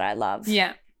people that I love.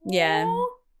 Yeah. Yeah.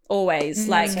 Always.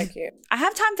 Like So cute. I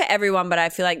have time for everyone, but I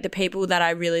feel like the people that I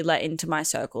really let into my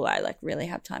circle, I like really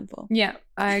have time for. Yeah,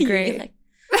 I agree. You're like,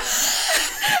 I'm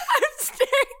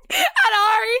staring at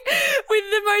Ari with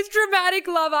the most dramatic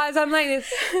love eyes. I'm like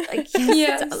this. like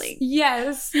Yes, darling.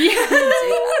 yes.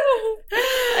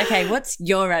 Okay, what's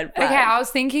your red flag? Okay, I was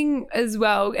thinking as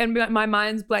well, and my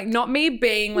mind's blank. Not me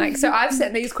being like, so I've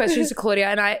sent these questions to Claudia,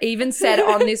 and I even said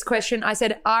on this question, I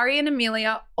said, Ari and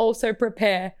Amelia also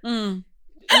prepare. And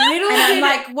Little I'm did-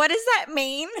 like, what does that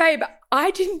mean? babe,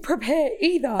 I didn't prepare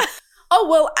either. Oh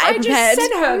well, I just prepared.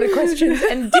 sent her the questions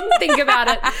and didn't think about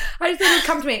it. I just thought it would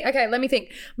come to me. Okay, let me think.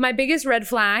 My biggest red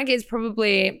flag is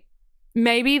probably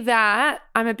maybe that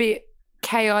I'm a bit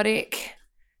chaotic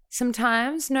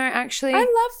sometimes. No, actually. I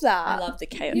love that. I love the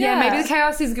chaos. Yeah, maybe Yeah. the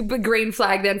chaos is a green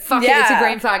flag then. Fuck it, it's a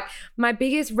green flag. My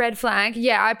biggest red flag,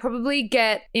 I probably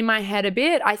get in my head a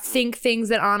bit. I think things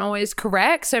that aren't always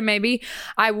correct. So maybe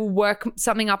I will work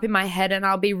something up in my head and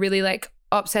I'll be really like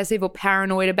obsessive or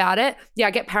paranoid about it. Yeah,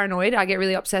 I get paranoid. I get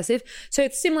really obsessive. So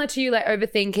it's similar to you, like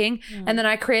overthinking. And then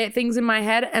I create things in my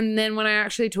head. And then when I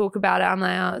actually talk about it, I'm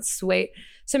like, oh, it's sweet.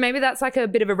 So maybe that's like a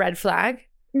bit of a red flag,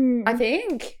 I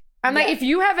think. I'm like, if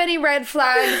you have any red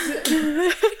flags,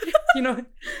 you know.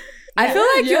 I feel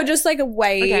like Yeah. you're just like a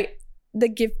way Okay. that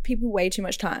give people way too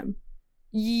much time.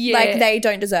 Yeah. Like they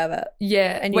don't deserve it.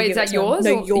 Yeah. And you Wait, give is it that to them. yours?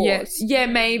 No, or- yours. Yeah,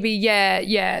 maybe. Yeah,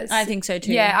 yes. I think so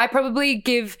too. Yeah, I probably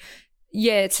give,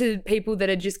 to people that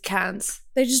are just cans.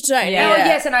 They just don't. Yeah. Oh,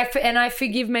 yes, and I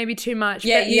forgive maybe too much.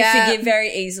 Yeah, but you forgive very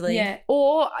easily. yeah.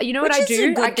 Or, you know what Which I is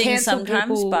do? a good I thing cancel sometimes,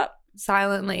 people but-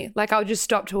 silently. Like I'll just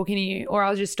stop talking to you or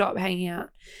I'll just stop hanging out.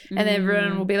 And then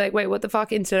everyone will be like, wait, what the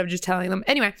fuck? Instead of just telling them.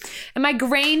 Anyway, and my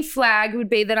green flag would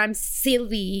be that I'm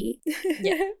silly.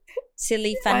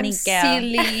 Silly, funny I'm girl.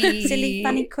 silly. Silly,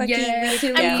 funny, quirky, weird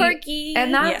silly. girl. I'm quirky.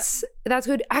 And that's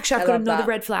good. Actually, I've I got love another that.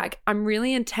 red flag. I'm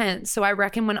really intense. So I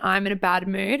reckon when I'm in a bad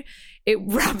mood, it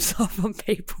rubs off on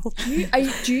people. Do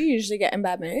you usually get in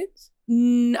bad moods?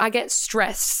 I get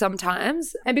stressed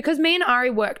sometimes. And because me and Ari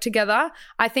work together,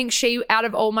 I think she, out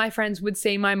of all my friends, would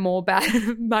see my bad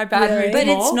moods But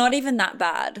more. it's not even that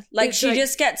bad. Like It's she like-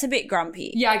 just gets a bit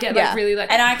grumpy. Yeah, I get Yeah. like really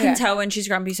like. And I can tell when she's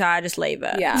grumpy, so I just leave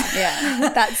her. Yeah. Yeah.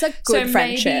 That's a good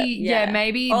friendship.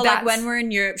 Maybe Or that's like when we're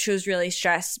in Europe, she was really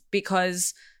stressed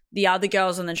because the other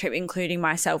girls on the trip, including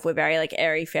myself, were very like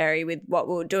airy-fairy with what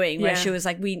we were doing. Where Yeah. she was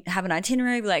like, we have an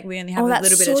itinerary, but like we only have Oh, a that's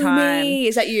little bit so of time. me.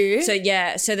 Is that you? So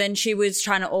yeah, so then she was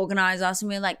trying to organize us and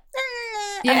we were like,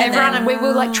 Yeah, and everyone, then- and we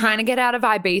were like trying to get out of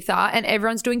Ibiza, and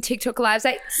everyone's doing TikTok lives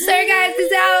like, so guys,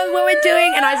 this is what we're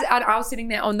doing. And I was sitting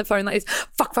there on the phone like, this,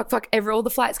 fuck. All the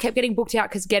flights kept getting booked out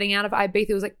because getting out of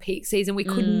Ibiza was like peak season. We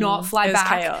could not fly it was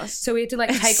back. chaos. So we had to like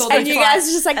take all those and you flights. guys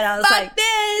are just like, And I was fuck like,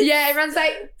 this. Yeah, everyone's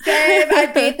like, babe,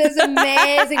 Ibiza's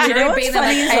amazing. you know We've what's been there,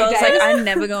 funny like, as well? 8 It's like days. I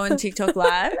never go on TikTok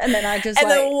live, and then I just And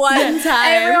like then one time.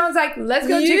 Everyone's like, let's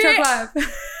go You- TikTok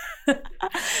live.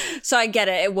 So I get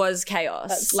it. It was chaos.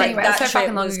 That's Like anyway, that so trip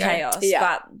fucking long was ago. chaos.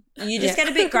 Yeah. But you just get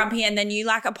a bit grumpy, and then you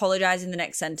like apologize in the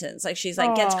next sentence. Like she's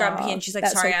like gets Aw, grumpy, and she's like,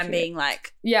 that's "Sorry, so I'm cute. being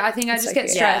like." Yeah, I think I just so get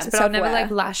cute. stressed, Yeah, but I'll never self-aware.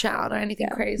 like lash out or anything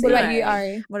crazy. What about Right. you,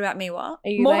 Ari? What about me? What? Are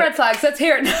you More like, red flags. Let's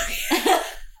hear it now.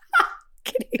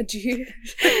 do you?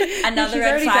 Another She's red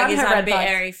already flag done is her I'm a red bit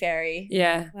flags. airy fairy.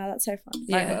 Yeah. Wow, that's so fun.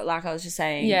 Yeah. Like I was just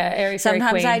saying. Yeah, airy fairy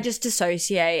Sometimes queen. I just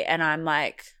dissociate, and I'm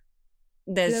like,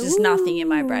 there's just nothing in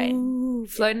my brain. Ooh,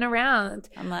 floating around.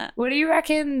 I'm like, What do you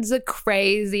reckon's the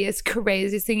craziest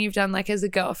thing you've done, like as a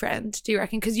girlfriend? Do you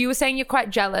reckon? Because you were saying you're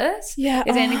quite jealous. Yeah.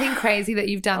 Is there anything crazy that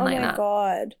you've done Oh like my that?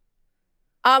 god.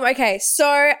 Okay, so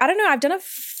I don't know. I've done a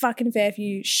fucking fair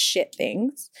few shit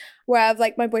things where I've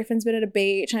like my boyfriend's been at a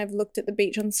beach and I've looked at the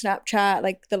beach on Snapchat,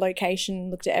 like the location,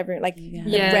 looked at every like the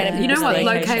Yeah, random you know what?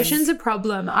 people's Location's a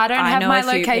problem. I don't I have know my a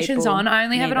few locations people on. I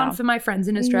only have it on neither. for my friends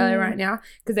in Australia right now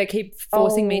because they keep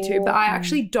forcing me to. But I Oh.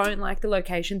 actually don't like the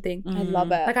location thing. I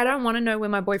love it. Like I don't want to know where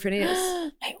my boyfriend is.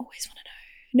 I always want to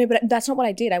know. No, but that's not what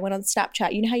I did. I went on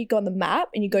Snapchat. You know how you go on the map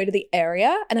and you go to the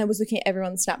area, and I was looking at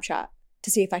everyone's Snapchat to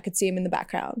see if I could see him in the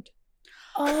background.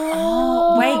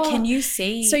 oh, wait, can you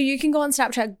see? So you can go on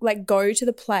Snapchat, like go to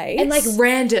the place And like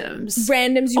randoms.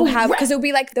 randoms you Oh, have ra- because there'll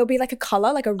be like a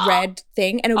color, like a red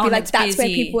thing, and it'll Oh, be and like it's that's where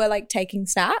busy. people are like taking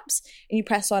snaps, and you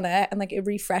press on it, and like it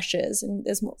refreshes, and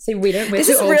there's more. See, we don't. We're This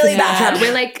too is old really for Snapchat. bad.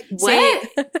 We're like, See,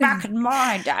 what? back in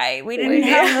my day, we We didn't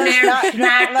have didn't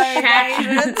have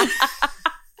Snapchat locations.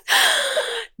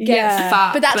 Get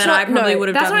fucked. but that's But not. I probably no, would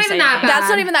have that's done not the even same that thing. bad. That's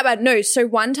not even that bad. No. So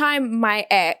one time my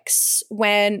ex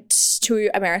went to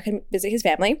America to visit his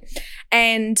family,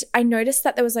 and I noticed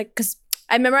that there was like, because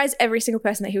I memorized every single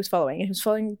person that he was following, and he was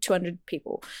following 200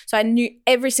 people. So I knew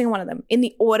every single one of them in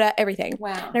the order, everything.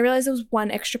 Wow. And I realized there was one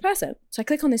extra person. So I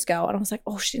click on this girl and I was like,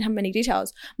 oh, she didn't have many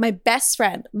details. My best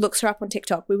friend looks her up on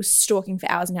TikTok. We were stalking for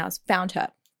hours and hours, found her,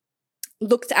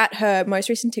 looked at her most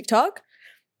recent TikTok,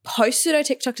 posted her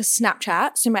TikTok to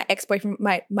Snapchat so my ex-boyfriend,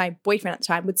 my boyfriend at the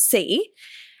time would see.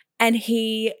 And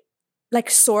he like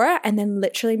saw it and then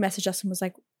literally messaged us and was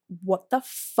like, what the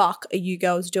fuck are you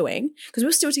girls doing? Because we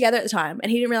were still together at the time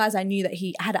and he didn't realize I knew that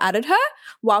he had added her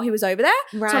while he was over there.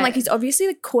 So I'm like, Right. he's obviously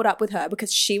like caught up with her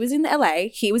because she was in LA,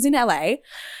 he was in LA.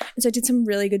 And so I did some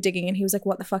really good digging and he was like,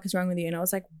 what the fuck is wrong with you? And I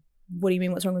was like, what do you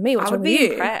mean what's wrong with me? What's I wrong would with be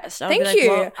you? impressed. I would Thank be like, you.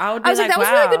 well, I would be I was like, that was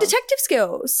wow. really good detective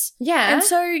skills. Yeah. And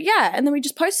so, yeah. And then we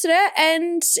just posted it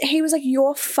and he was like,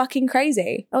 you're fucking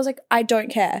crazy. I was like, I don't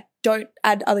care. Don't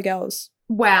add other girls.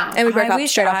 Wow. And we broke I up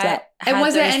wish straight I after that. And had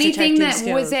was there those anything detective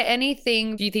that was skills. there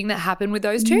anything do you think that happened with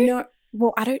those two? No,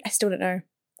 well, I still don't know.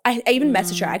 I even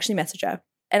messaged her. I actually messaged her.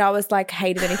 And I was like,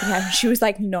 hey, did anything happen? She was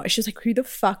like, no. She was like, who the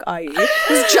fuck are you? It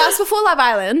was just before Love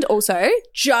Island also.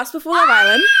 Just before Love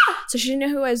Island. So she didn't know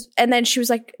who I was. And then she was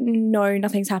like, no,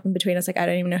 nothing's happened between us. Like, I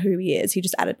don't even know who he is. He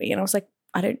just added me. And I was like,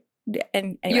 I don't.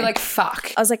 And anyway, You're like,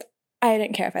 fuck. I was like, I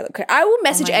don't care if I look crazy. I will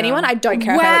message my anyone. God. I don't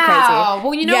care if I look crazy. Wow.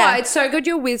 Well, you know Yeah. what? It's so good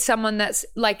you're with someone that's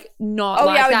like not Oh,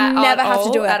 like yeah, I would that never at have to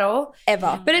all, do it. at all.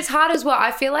 Ever. But it's hard as well.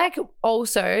 I feel like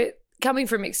also coming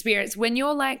from experience, when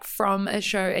you're like from a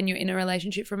show and you're in a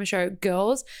relationship from a show,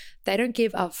 girls, they don't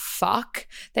give a fuck.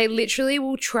 They literally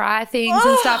will try things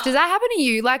and stuff. Does that happen to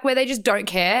you? Like where they just don't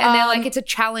care and they're like, it's a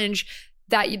challenge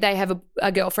that they have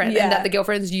a girlfriend Yeah. and that the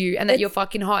girlfriend's you and that you're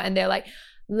fucking hot and they're like,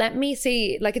 let me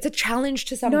see. Like it's a challenge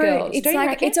to some girls. it's Don't you like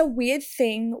reckon? it's a weird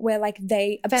thing where like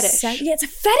they Fetish. Yeah, it's a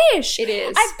fetish. It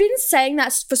is. I've been saying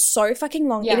that for so fucking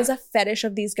long. Yeah. It is a fetish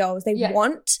of these girls. They Yeah.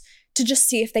 want to just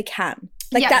see if they can.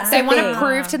 Like that's they their want to thing.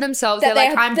 prove to themselves. That They're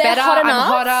like, I'm they're better, hot I'm enough.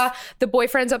 hotter. The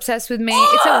boyfriend's obsessed with me.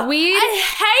 It's a weird. I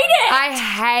hate it. I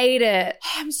hate it.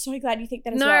 I'm so glad you think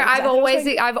that as No, well. 'cause I I've thought it was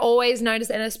like- always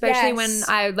noticed, and especially when Yes.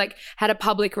 I like had a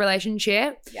public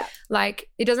relationship. Yeah. Like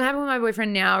it doesn't happen with my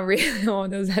boyfriend now, really. Oh,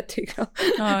 there was that TikTok.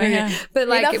 Oh, yeah. But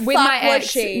like the with fuck my was ex,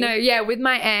 she? no, yeah, with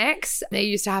my ex, it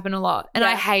used to happen a lot, and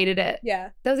I Yeah. hated it. Yeah.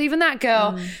 There was even that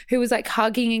girl who was like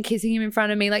hugging and kissing him in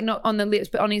front of me, like not on the lips,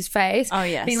 but on his face. Oh,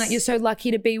 yes. Being like, you're so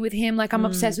lucky to be with him. Like, I'm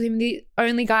obsessed with him. The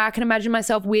only guy I can imagine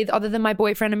myself with other than my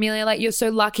boyfriend, Amelia. Like, you're so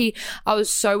lucky. I was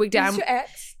so wigged out. Who's your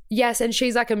ex? Yes, and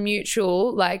she's like a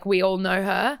mutual, like we all know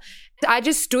her. I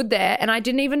just stood there and I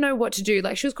didn't even know what to do.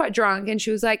 Like she was quite drunk and she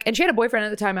was like, and she had a boyfriend at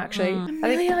the time actually. I think,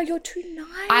 Amelia, you're too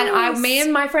nice. and me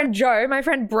and my friend Joe, my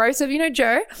friend Broseph, you know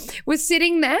Joe, was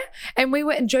sitting there and we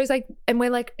were, and Joe's like, and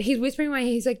we're like, he's whispering in my ear,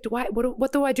 he's like,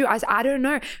 what do I do? I said, I don't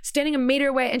know. Standing a meter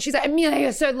away and she's like, Amelia,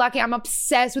 you're so lucky. I'm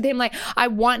obsessed with him. Like I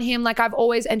want him. Like I've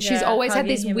always, and she's Yeah, always had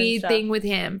hugging this him and weird stuff. thing with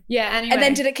him. Yeah. Anyway. And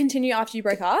then did it continue after you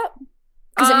broke up?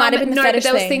 Because it might have been the no, fetish but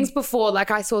there was thing. things before.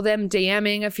 Like I saw them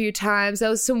DMing a few times. There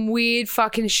was some weird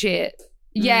fucking shit.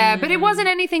 Yeah, but it wasn't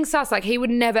anything sus. Like he would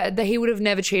have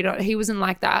never cheated on. He wasn't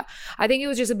like that. I think it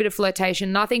was just a bit of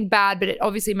flirtation. Nothing bad, but it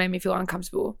obviously made me feel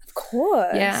uncomfortable. Of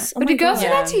course. Yeah. Oh But my do girls God. do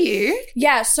that to you?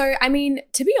 Yeah, so I mean,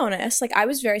 to be honest, like I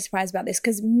was very surprised about this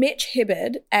because Mitch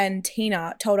Hibbard and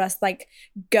Tina told us like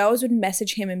girls would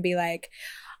message him and be like,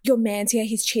 your man's here,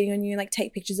 he's cheating on you, and like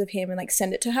take pictures of him and like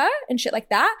send it to her and shit like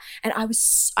that. And I was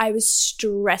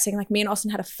stressing. Like me and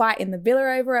Austin had a fight in the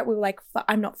villa over it. We were like,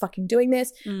 I'm not fucking doing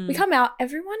this. We come out,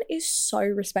 everyone is so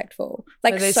respectful.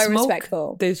 Like There's so smoke,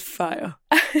 respectful. There's fire.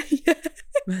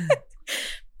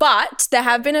 But there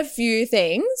have been a few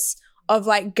things of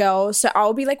like girls. So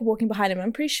I'll be like walking behind him.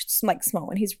 I'm pretty like small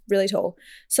and he's really tall.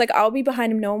 So like I'll be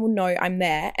behind him. No one will know I'm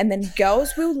there. And then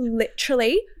girls will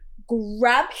literally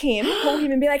grab him, pull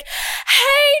him and be like,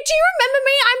 hey, do you remember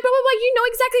me? I'm blah, blah, blah. You know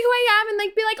exactly who I am. And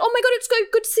like be like, oh my God, it's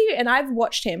good to see you. And I've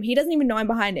watched him. He doesn't even know I'm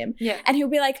behind him. Yeah. And he'll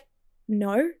be like,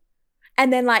 no.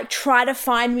 And then like try to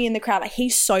find me in the crowd. Like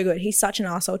he's so good. He's such an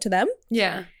asshole to them.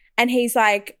 Yeah. And he's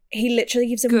like, he literally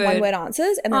gives them Good. one-word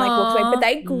answers and then like walks away. But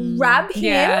they grab him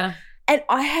Yeah. and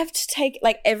I have to take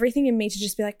like everything in me to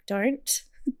just be like, don't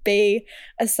be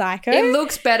a psycho. It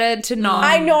looks better to not.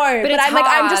 I know, but it's I'm like,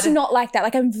 I'm just hard. not like that.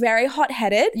 Like I'm very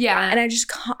hot-headed. Yeah. And I just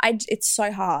can't, it's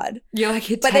so hard. You're like,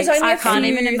 it But there's takes- only I a can't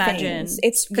few even imagine. things.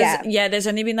 It's, 'Cause, there's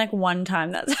only been like one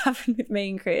time that's happened with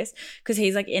me and Chris because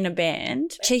he's like in a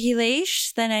band. Cheeky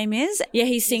Leash, their name is. Yeah,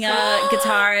 he's singer,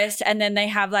 guitarist, and then they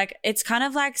have like, it's kind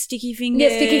of like Sticky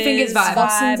Fingers. Yeah, Sticky Fingers vibe.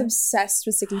 Austin's obsessed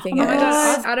with Sticky Fingers. Oh my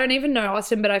God. I don't even know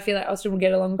Austin, but I feel like Austin will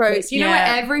get along with Bro, Chris. You know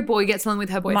yeah. what? Every boy gets along with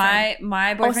her boyfriend.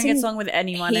 My boyfriend Austin, gets along with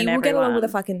anyone he and will everyone. get along with a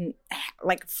fucking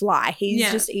like fly. He's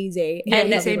Yeah. just easy. Yeah,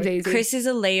 And he seems easy. Chris is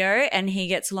a Leo and he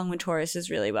gets along with Tauruses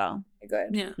really well. Good.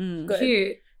 Yeah. Good.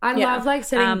 Cute. I Yeah. love like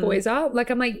setting boys up. Like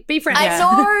I'm like, be friends. I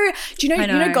know. Do you know, I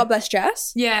know. God Bless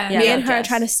Jess? Yeah. Yeah. Me and God her are Jess.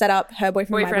 trying to set up her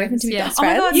boyfriend and my boyfriend to be yeah. best Oh my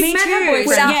friends. God, You've me met too. her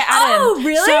boyfriend? Yeah, Adam. Oh,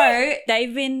 really? So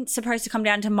they've been supposed to come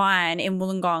down to mine in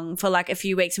Wollongong for like a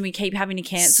few weeks and we keep having to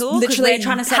cancel because Literally we're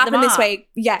trying to set them happened up. this week.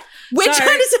 Yeah. We're So,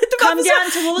 trying to set them up. come as down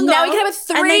well. to Wollongong. Now we can have a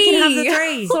three. And they can have the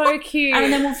three. So cute.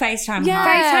 And then we'll FaceTime Yeah. her.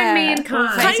 FaceTime me and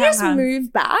Kai. Can't you just FaceTime her.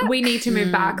 move back? We need to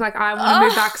move back. Like I want to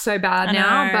move back so bad I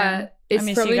now, know. but it's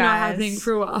miss probably you not guys. happening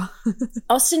for a while.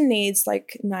 Austin needs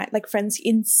like friends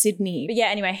in Sydney. But yeah,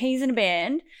 anyway, he's in a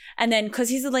band. And then because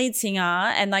he's the lead singer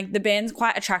and like the band's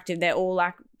quite attractive, they're all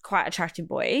like quite attractive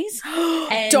boys.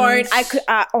 And- Don't. I could.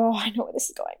 I know where this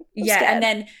is going. I'm yeah, scared. and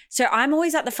then so I'm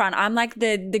always at the front. I'm like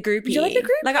the groupie. You're like the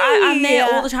groupie. Like I'm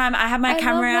there all the time. I have my I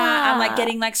camera. love I'm like that.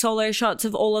 getting like solo shots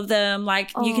of all of them.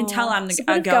 Like you can tell I'm a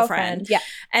supportive girlfriend. Yeah.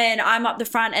 And I'm up the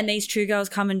front, and these two girls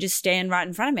come and just stand right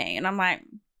in front of me, and I'm like,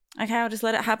 okay, I'll just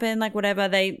let it happen. Like whatever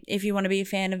if you want to be a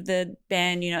fan of the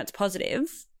band, you know, it's positive.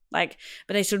 Like,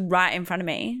 but they stood right in front of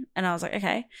me, and I was like,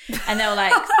 okay. And they were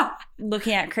like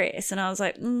looking at Chris, and I was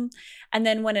like, And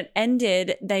then when it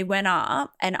ended, they went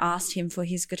up and asked him for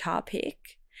his guitar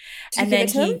pick. Did And you then give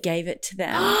it to he him? gave it to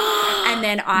them. And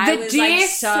then I The was like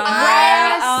diss so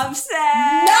ass.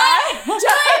 upset.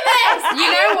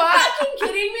 You know what? Fucking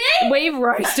kidding me? We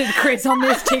roasted Chris on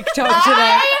this TikTok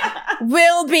today.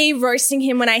 will be roasting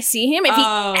him when I see him if he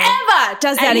ever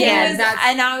does that again.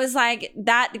 And I was like,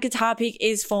 that guitar pick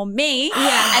is for me.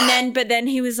 Yeah. But then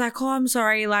he was like, oh, I'm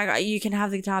sorry. Like, you can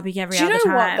have the guitar pick every other time. Do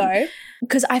you know what, though?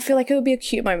 Because I feel like it would be a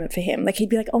cute moment for him. Like, he'd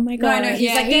be like, oh my God. No,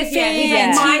 he's like, they're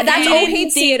fans. That's all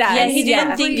he'd see it as. Yeah, he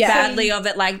didn't think badly of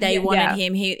it like they wanted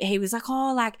him. He was like,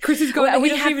 oh, like, Chris is going, we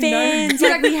have fans.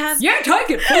 Like, we have. Yeah, take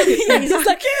it. He's just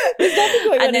like, there's nothing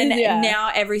going on. And then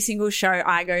now every single show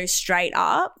I go straight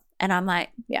up and I'm like,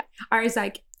 I was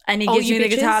like, and he gives me the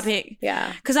guitar pick.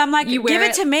 Yeah. Because I'm like, give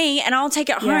it to me and I'll take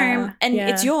it home and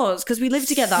it's yours because we live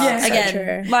together again. So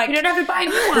true. Like, you don't have to buy a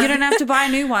new one. You don't have to buy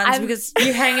new ones because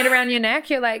you hang it around your neck.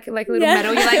 You're like a little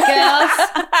medal. You're like,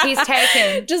 girls, he's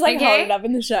taken. Just like hold it up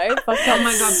in the show. Fuck, oh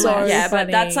my God. So yeah, funny.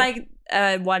 but that's like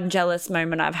one jealous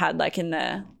moment I've had like in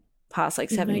the past like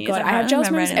 7 years. God, I have jealous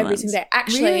moments every single day.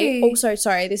 Actually, also,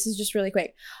 sorry, this is just really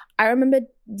quick. I remember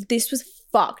this was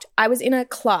fucked. I was in a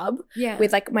club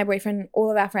with like my boyfriend, all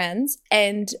of our friends,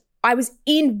 and I was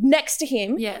in next to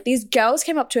him. Yeah. These girls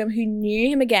came up to him who knew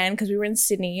him again because we were in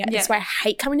Sydney. That's why I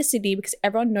hate coming to Sydney because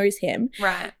everyone knows him.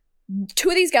 Right. 2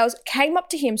 of these girls came up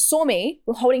to him, saw me,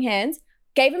 were holding hands,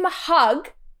 gave him a hug,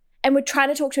 and were trying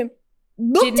to talk to him.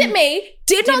 Looked at me,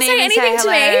 did not say anything to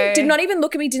me, did not even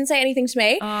look at me, didn't say anything to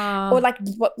me, or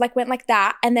like went like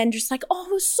that, and then just like, oh,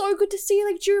 it was so good to see you.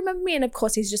 Like, do you remember me? And of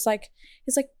course, he's like,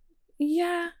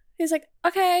 yeah. He's like,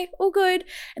 okay, all good.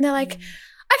 And they're like, okay,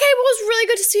 well, it was really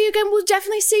good to see you again. We'll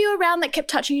definitely see you around. Like,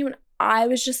 kept touching him, and I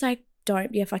was just like,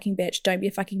 don't be a fucking bitch. Don't be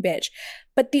a fucking bitch.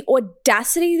 But the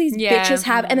audacity these bitches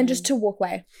have, and then just to walk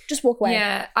away. Just walk away.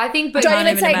 Yeah, I think, but don't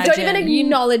even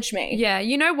acknowledge me. Yeah,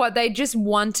 you know what? They just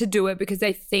want to do it because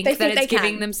they think that it's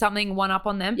giving them something one up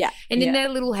on them. Yeah. And in their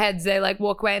little heads, they like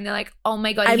walk away and they're like, oh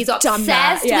my God, he's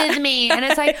obsessed with me. And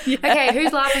it's like, okay,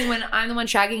 who's laughing when I'm the one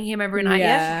shagging him every night?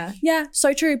 Yeah,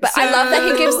 so true. But I love that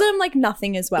he gives them like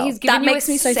nothing as well. That makes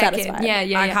me so satisfied.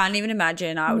 Yeah. I can't even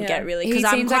imagine. I would get really, because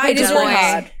I'm quite jealous. It is really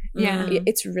hard. Yeah.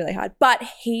 It's really hard. But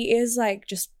he is like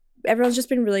everyone's just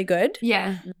been really good.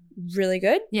 Yeah. Really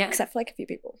good. Yeah. Except for like a few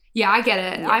people. Yeah, I get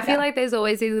it. I feel like there's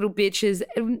always these little bitches,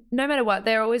 no matter what,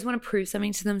 they always want to prove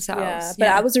something to themselves. Yeah. But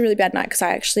I was a really bad night because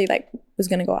I actually like was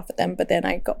going to go off at them, but then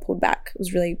I got pulled back. It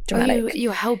was really dramatic. You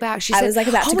were held back. I was like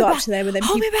about to go up to them and then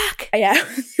hold me back. Yeah.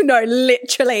 No,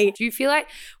 literally. Do you feel like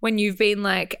when you've been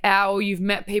like out or you've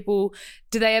met people,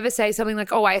 do they ever say something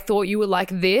like, oh, I thought you were like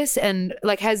this? And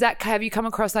like, have you come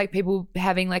across like people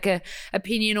having like a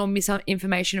opinion or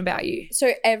misinformation about you?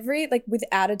 So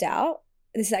without a doubt,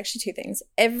 this is actually 2 things.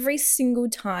 Every single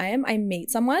time I meet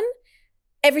someone,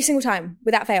 every single time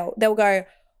without fail, they'll go,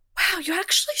 wow, you're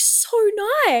actually so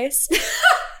nice.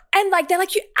 And like, they're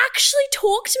like, you actually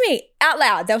talk to me out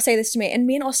loud. They'll say this to me. And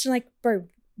me and Austin are like, bro,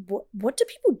 what do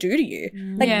people do to you?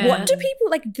 Like, what do people,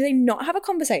 like, do they not have a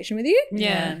conversation with you?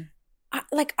 Yeah.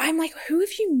 I'm like, who have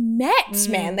you met,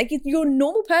 man? Like, you're a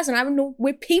normal person.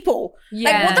 We're people. Yeah.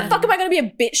 Like, what the fuck am I going to be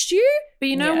a bitch to you? But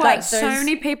you know what? Like, so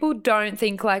many people don't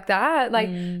think like that. Like,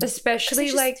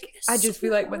 especially like, I just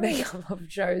feel like when they come off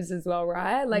shows as well,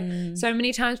 right? Like, so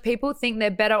many times people think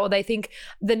they're better, or they think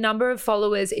the number of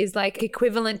followers is like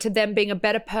equivalent to them being a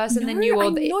better person than you,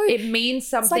 or it means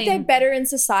something. It's like they're better in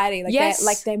society. Like,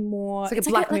 they're more. It's like a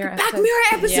Black Mirror episode. Black Mirror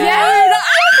episode. Yeah.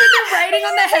 With the rating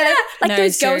on their head. Like,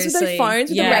 those girls with those phones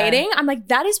with the rating. I'm like,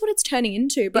 that is what it's turning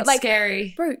into. But it's like,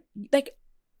 scary. Bro, like,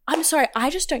 I'm sorry, I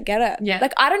just don't get it. Yeah.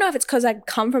 Like, I don't know if it's because I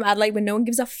come from Adelaide where no one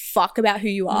gives a fuck about who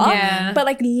you are. Yeah. But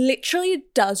like, literally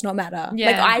it does not matter. Yeah.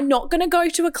 Like, I'm not going to go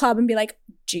to a club and be like,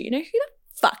 do you know who the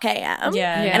fuck I am?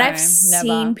 Yeah. And I've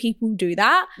seen people do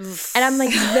that. And I'm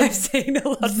like, I've seen a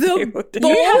lot of people do that.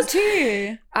 You have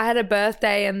too. I had a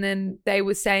birthday and then they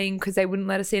were saying, because they wouldn't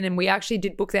let us in, and we actually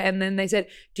did book that, and then they said,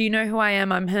 do you know who I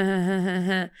am? I'm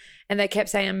and they kept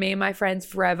saying, me and my friends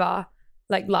forever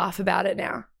like laugh about it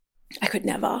now. I could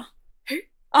never.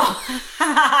 Oh.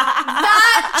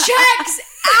 That checks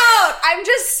out. I'm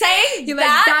just saying. You're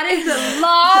that is the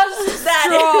last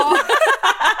straw.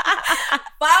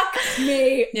 Fuck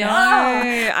me. No,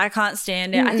 I can't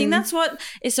stand it. I think that's what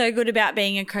is so good about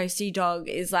being a coastie dog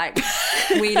is like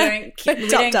we don't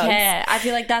care. I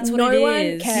feel like that's what it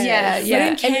is. Cares. Yeah. We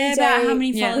don't care about how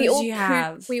many followers you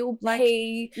have. We all like,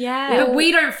 pay. Yeah. But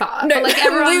we don't fuck. No, but like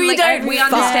everyone, we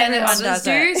understand that others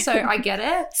do, so I get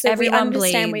it. So everyone we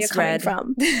understand bleeds where you're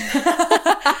coming from.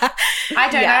 I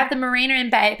don't. I have the marina in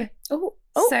Babe. Oh.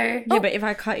 But if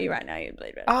I cut you right now, you'd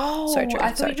bleed red. Oh, so true.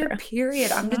 I thought you did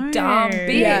period. I'm the No. dumb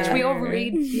bitch. Yeah. We all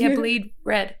bleed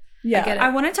red. Yeah. I get it. I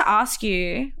wanted to ask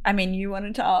you. I mean, you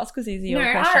wanted to ask because these are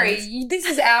your questions. Ari, this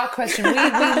is our question.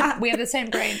 We have the same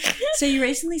brain. So you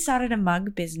recently started a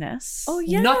mug business. Oh,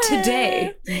 yeah. Not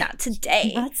today. Not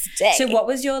today. Not today. So what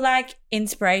was your like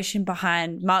inspiration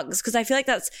behind mugs? Because I feel like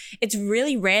it's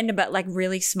really random but like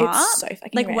really smart. It's so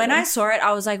fucking like when random. I saw it,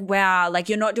 I was like, wow, like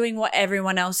you're not doing what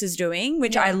everyone else is doing,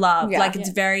 which I love. Yeah. Like it's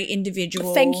very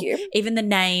individual. Thank you. Even the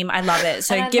name, I love it.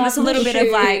 So And I give us a love little the bit of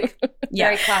shoe. like,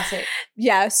 Very classic.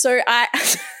 Yeah, so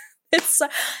it's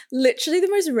literally the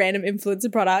most random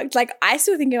influencer product. Like, I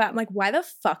still think about, I'm like, why the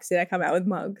fuck did I come out with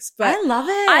mugs? But I love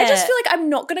it. I just feel like I'm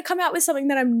not going to come out with something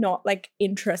that I'm not, like,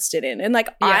 interested in. And, like,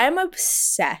 I'm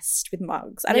obsessed with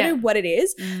mugs. I don't know what it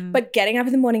is, but getting up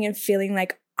in the morning and feeling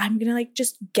like I'm going to, like,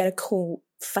 just get a cool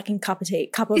fucking cup of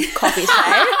coffee today.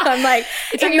 I'm like,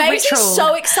 It's it like a makes me ritual.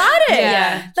 so excited.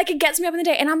 Yeah. Like, it gets me up in the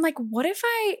day. And I'm like, what if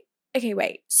okay,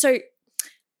 wait. So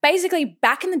basically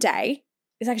back in the day,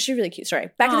 it's actually a really cute story.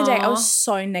 Back in the day, I was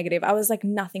so negative. I was like,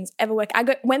 nothing's ever working.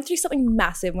 I went through something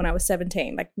massive when I was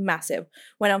 17, like massive.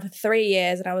 Went on for 3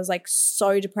 years and I was like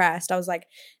so depressed. I was like,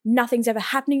 nothing's ever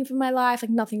happening for my life.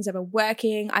 Like nothing's ever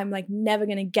working. I'm like never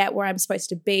going to get where I'm supposed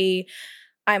to be.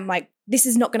 I'm like, this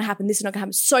is not going to happen. This is not going to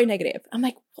happen. So negative. I'm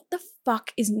like, what the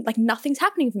fuck is like nothing's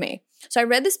happening for me. So I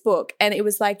read this book and it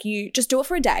was like, you just do it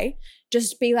for a day.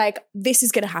 Just be like, this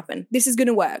is going to happen. This is going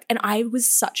to work. And I was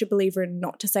such a believer in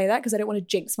not to say that because I don't want to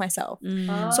jinx myself.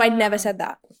 So I never said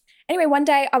that. Anyway, one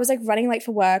day I was like running late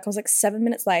for work. I was like 7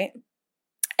 minutes late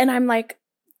and I'm like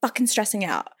fucking stressing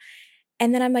out.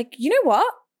 And then I'm like, you know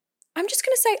what? I'm just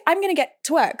going to say I'm going to get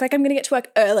to work. Like I'm going to get to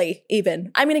work early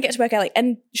even. I'm going to get to work early.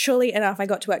 And surely enough, I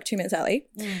got to work 2 minutes early.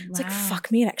 It's like, fuck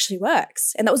me, it actually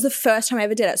works. And that was the first time I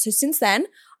ever did it. So since then,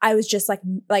 I was just like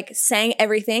saying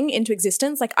everything into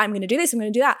existence. Like I'm going to do this, I'm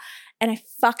going to do that. And I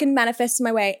fucking manifested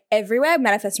my way everywhere.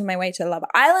 Manifested my way to Love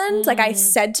Island. Like I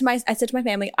said to my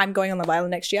family, I'm going on Love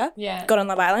Island next year. Yeah. Got on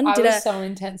Love Island. I was so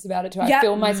intense about it too. I Yep.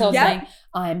 filmed myself Yep. saying,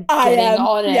 I'm getting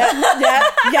on it.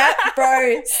 Yeah,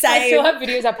 bro. Same. I still have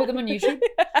videos. I put them on YouTube.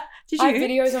 Did I have you?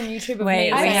 videos on YouTube of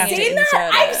Wait, me. we saying have it. to seen insert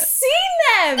that. I've it.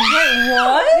 seen them. Wait,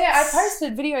 what? Yeah, I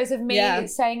posted videos of me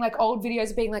saying like old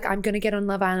videos of being like, I'm going to get on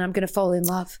Love Island. I'm going to fall in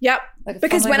love. Yep. Like,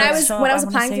 Because oh my when God, I was stop. when I was I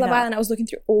wanna applying see for Love that. Island, I was looking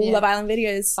through all Love Island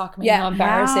videos. Fuck me, how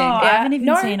embarrassing. Wow. I haven't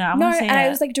even seen it. I wanna see and I it.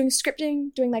 was like doing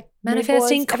scripting, doing like Manifesting mood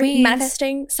boards, everything, queens.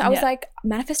 manifesting. So I was like,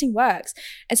 manifesting works.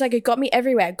 And so like it got me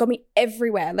everywhere,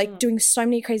 like doing so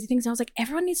many crazy things. And I was like,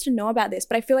 everyone needs to know about this.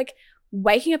 But I feel like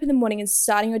waking up in the morning and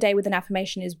starting your day with an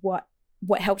affirmation is what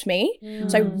helped me.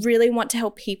 So I really want to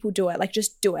help people do it. Like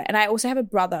just do it. And I also have a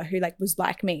brother who like was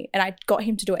like me and I got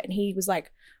him to do it and he was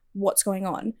like, what's going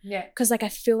on? Yeah. Because like I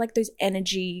feel like those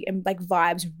energy and like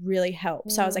vibes really help.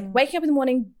 So I was like waking up in the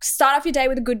morning, start off your day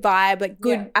with a good vibe, like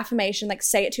good affirmation, like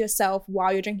say it to yourself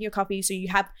while you're drinking your coffee. So you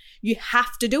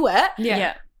have to do it.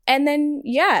 Yeah. And then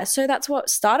so that's what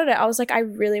started it. I was like, I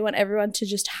really want everyone to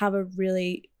just have a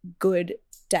really good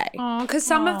day. Oh, because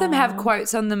some of them have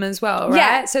quotes on them as well, right?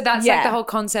 Yeah. So that's like the whole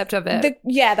concept of it.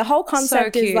 The whole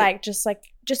concept is cute. like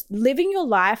just living your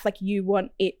life like you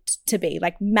want it to be,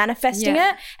 like manifesting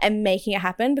it and making it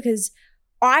happen. Because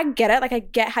I get it, like I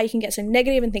get how you can get so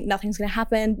negative and think nothing's going to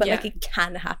happen, but like it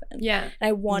can happen. Yeah. And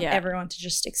I want everyone to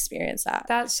just experience that.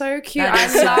 That's so cute. That I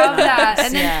is so love that. nice.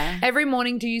 And then every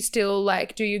morning, do you still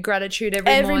like do you gratitude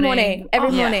every Every morning?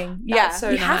 morning. Yeah. That's so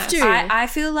you nice. have to. I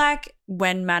feel like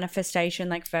when manifestation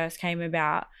like first came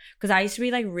about, because I used to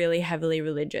be like really heavily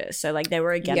religious, so like they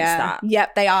were against that.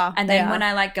 Yep, they are. And then when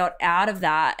I like got out of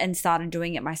that and started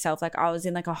doing it myself, like I was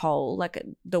in like a hole, like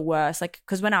the worst, like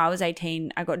because when I was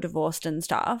 18, I got divorced and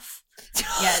stuff.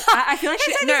 Yeah, I feel like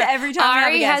I say this every time.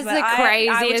 Ari has the I will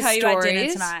craziest tell you at dinner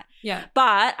stories. tonight. Yeah.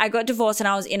 But I got divorced and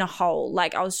I was in a hole.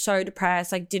 Like I was so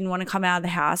depressed, like didn't want to come out of the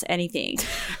house, anything.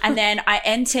 And then I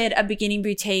entered a beginning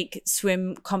boutique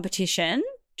swim competition.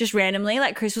 Just randomly,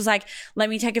 like Chris was like, let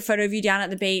me take a photo of you down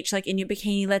at the beach, like in your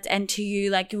bikini, let's enter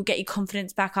you, like you'll get your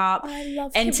confidence back up. I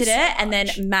love entered him so it and then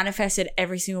much. manifested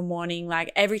every single morning.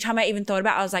 Like every time I even thought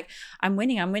about it, I was like, I'm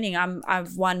winning.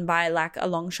 I've won by like a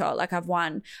long shot. Like I've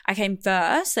won. I came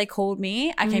first. They called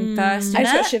me. I came first I in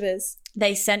just got it. shivers.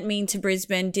 They sent me to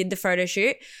Brisbane, did the photo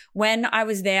shoot. When I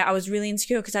was there, I was really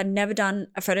insecure because I'd never done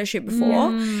a photo shoot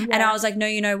before. And I was like, no,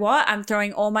 you know what? I'm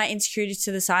throwing all my insecurities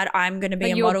to the side. I'm going to be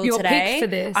But a you're model today. picked for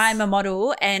this. I'm a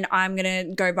model and I'm going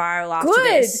to go viral after Good.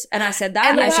 this. And I said that.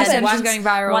 And I what said, happened? She's going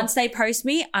viral. once they post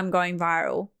me, I'm going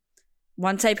viral.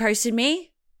 Once they posted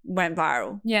me, went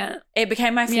viral. Yeah. It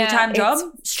became my full-time job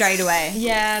straight away.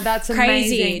 Yeah, that's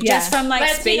Crazy. amazing. Just from like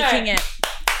Let's, speaking it.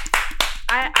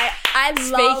 I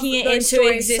love speaking it those into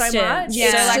stories existence. so much.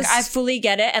 Yeah. So It's like just- I fully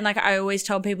get it, and like I always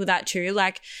tell people that too.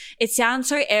 Like it sounds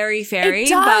so airy fairy, It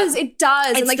does. but It does.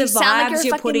 it's And like the you sound like vibes you're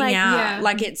you're fucking putting like, out. Yeah.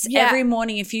 Like it's Yeah. every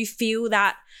morning if you feel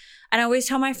that. And I always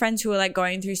tell my friends who are like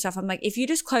going through stuff, I'm like, if you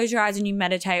just close your eyes and you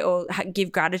meditate or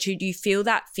give gratitude, you feel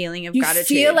that feeling of you gratitude.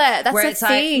 feel it. That's where the it's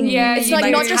thing. Like, Yeah, it's you like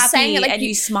like not you're just saying it. Like and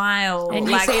you smile. And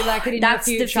you see like it in that's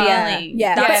your the future. feeling.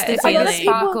 Yeah. That's But the it's a lot like of the feeling.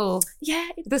 people- sparkle. Yeah,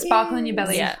 it The sparkle in your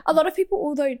belly. Yeah. A lot of people,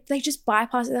 although they just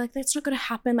bypass it, they're like, that's not going to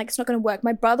happen. Like, it's not going to work.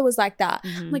 My brother was like that.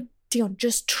 I'm like, Dion,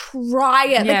 just try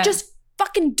it. Yeah. Like, just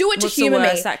fucking do it What's to the humour me.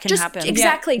 worst that can Just- happen?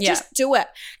 Exactly. Yeah. Just do it.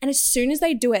 And as soon as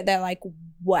they do it, they're like,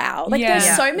 wow. Like, Yeah. there's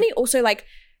Yeah. so many also like,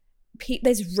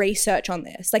 there's research on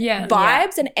this. Like, Yeah.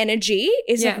 vibes and energy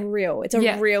is like Yeah. real. It's a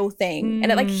Yeah. real thing.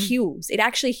 And it like heals. It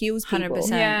actually heals people.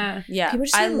 100%. Yeah. Yeah. People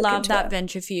just I need to look love into that it.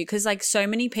 venture for you because like so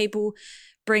many people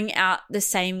bring out the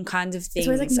same kinds of things. It's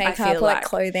always like I makeup feel or like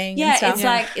clothing. Yeah, and stuff. it's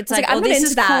like It's like, I'm oh, not this into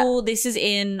is that. cool. This is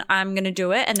in. I'm gonna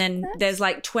do it, and then there's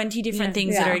like 20 different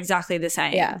things that Yeah. are exactly the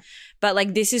same. Yeah. But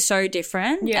like this is so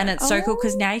different, Yeah. and it's so cool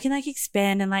because now you can like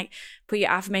expand and like put your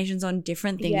affirmations on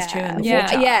different things too. In the Yeah.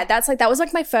 future. Yeah, that was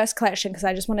like my first collection because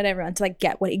I just wanted everyone to like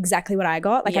get exactly what I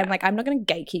got. Like Yeah. I'm like, I'm not gonna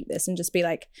gatekeep this and just be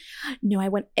like, no, I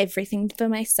want everything for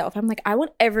myself. I'm like, I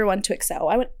want everyone to excel.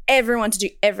 I want everyone to do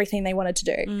everything they wanted to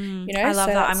do. You know, I love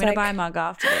So that. I'm that's, gonna like- buy a mug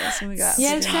after this. And we go out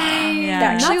Yes, to dinner. yeah. Yeah.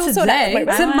 Actually, Not also today. wait,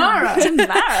 Tomorrow.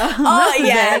 Oh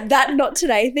yeah, that not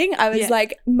today thing. I was Yeah.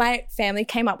 like, my family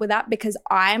came up with that because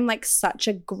I'm like such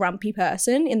a grumpy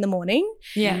person in the morning.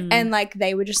 Yeah. And like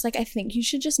they were just like, I think you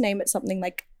should just name it something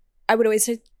like I would always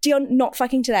say, Dion, not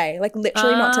fucking today. Like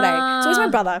literally not today. So it was my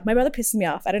brother. My brother pisses me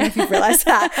off. I don't know if you've realized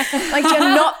that. Like,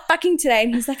 Dion, not fucking today.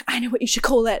 And he's like, I know what you should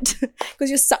call it because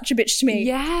you're such a bitch to me.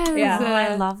 Yes. Yeah. Oh,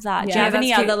 I love that. Do Yeah, you have any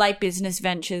that's other cute. like business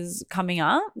ventures coming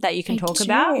up that you can talk do.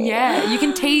 about? Yeah, you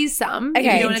can tease some if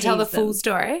Okay. you don't want to tell the Tease full them.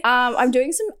 story. I'm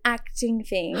doing some acting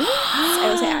things. I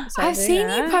will say act, so I'm I've doing seen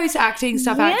that. you post acting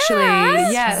stuff actually.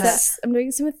 Yes. I'm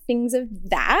doing some things of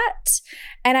that.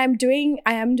 And I am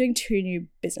doing 2 new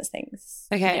business things.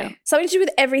 Okay. Something to do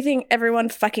with everything everyone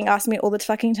fucking asks me all the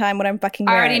fucking time what I'm fucking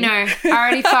I wearing. already know. I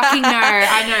already fucking know.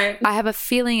 I know. I have a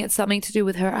feeling it's something to do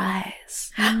with her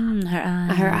eyes. Her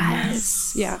eyes. Her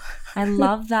eyes. Yeah. I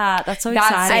love that. That's so That's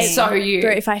exciting. so you.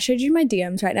 Bro, if I showed you my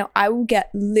DMs right now, I will get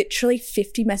literally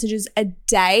 50 messages a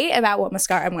day about what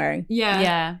mascara I'm wearing. Yeah.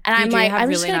 Yeah. And You I'm do like, have I'm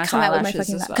just really going to nice come out with my eyelashes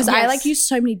fucking as well. because I Yes. like use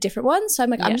so many different ones. So I'm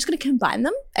like, I'm Yeah. just going to combine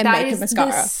them and That make a is the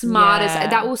mascara. smartest. Yeah.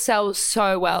 That will sell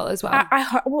so well as well.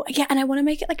 Well, yeah, and I want to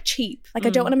make it like cheap. Like I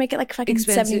don't want to make it like fucking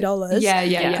Expensive. $70. Yeah,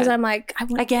 yeah, Because yeah. I'm like, I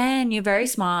want Again, you're very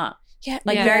smart.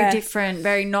 Like Yeah. very different,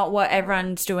 very not what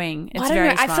everyone's doing. It's I don't very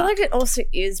know. smart. I feel like it also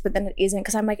is, but then it isn't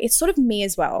because I'm like, it's sort of me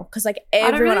as well. Because like I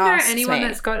don't everyone really know asks anyone me.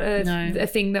 that's got No. a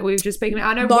thing that we've just spoken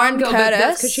about. I know Lauren one girl, but that's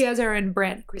Curtis. because she has her own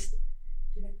brand.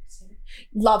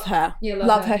 Love her. Yeah,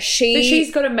 love her. But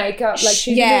she's got a makeup. Like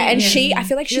she's yeah, doing- and she, I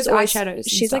feel like She she's does always, eyeshadows and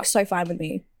she's like stuff. so fine with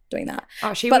me doing that.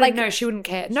 Oh, she But, wouldn't. like- No, she wouldn't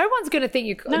care. No one's gonna think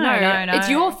you. No, no. It's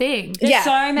your thing. There's Yeah. so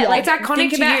many. Yeah. Like, It's iconic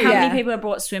think to about you. how Yeah. many people have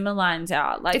brought swimmer lines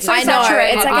out. Like It's so I know,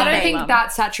 saturated. it's like I a- don't think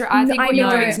that's saturated. I think what you're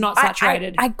doing is not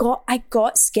saturated. I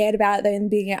got scared about it though in the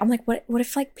beginning. I'm like, what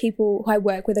if like people who I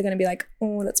work with are going to be like,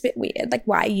 oh, that's a bit weird. Like,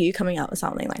 why are you coming out with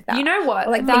something like that? You know what?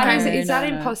 Like, That thinking- is that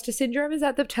No. imposter syndrome? Is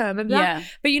that the term of that? Yeah.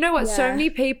 But you know what? So Yeah. many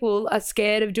people are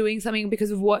scared of doing something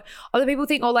because of what other people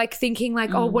think, or like thinking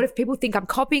like, oh, what if people think I'm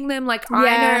copying them? Like I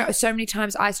Yeah. know so many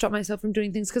times I stop myself from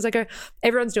doing things because I go,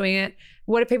 everyone's doing it.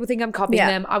 What if people think I'm copying Yeah.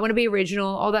 them? I want to be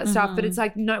original, all that stuff. But it's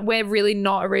like, no, we're really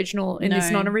not original in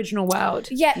this No. non-original world.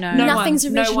 Yeah, No. nothing's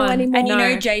No original one. anymore. And you No.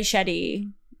 know Jay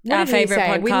Shetty, What our did he favorite say?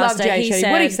 podcaster. We love Jay he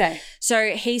Shetty. What did he said- say? So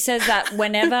he says that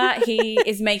whenever he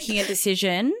is making a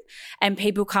decision and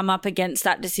people come up against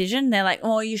that decision, they're like,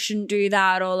 oh, you shouldn't do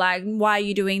that, or like, why are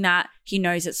you doing that? He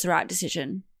knows it's the right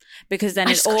decision because then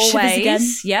I it just got shivers again.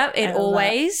 always, yep, it I love that.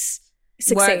 always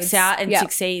Succeeds. works out and Yeah.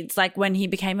 succeeds. Like when he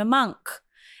became a monk.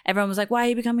 Everyone was like, why are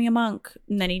you becoming a monk?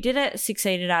 And then he did it,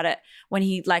 succeeded at it. When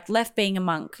he like left being a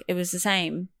monk, it was the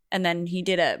same. And then he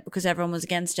did it because everyone was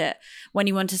against it. When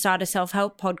he wanted to start a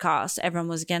self-help podcast, everyone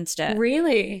was against it.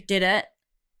 Really? Did it.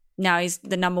 Now he's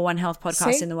the number one health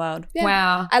podcast See? in the world. Yeah.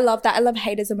 Wow. I love that. I love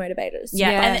haters and motivators. Yeah.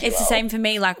 Yeah. And it's the same for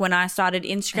me. Like when I started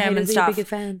Instagram and Haters are your stuff, biggest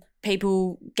fan.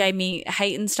 people gave me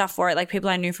hate and stuff for it. Like people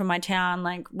I knew from my town,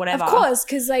 like whatever. Of course,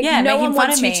 because like Yeah, no making one fun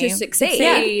wants of you me. to succeed.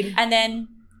 Succeed. Yeah. And then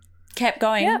kept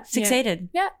going, Yeah. succeeded.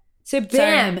 Yeah. So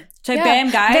bam. So Yeah, bam,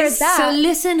 guys. there's that. So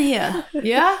listen here.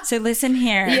 Yeah? So listen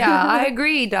here. Yeah, I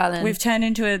agree, darling. We've turned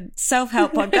into a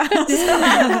self-help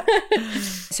podcast.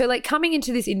 So like coming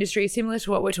into this industry, similar to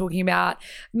what we're talking about,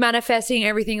 manifesting,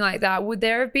 everything like that, would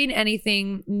there have been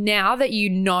anything now that you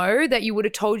know that you would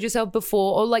have told yourself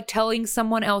before, or like telling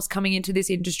someone else coming into this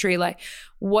industry, like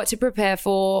what to prepare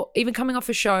for, even coming off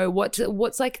a show,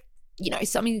 what's like, you know,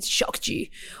 something that shocked you,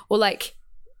 or like,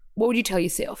 what would you tell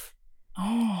yourself?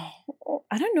 Oh,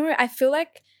 I don't know. I feel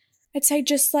like I'd say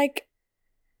just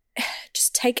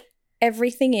take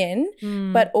everything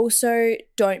in, but also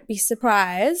don't be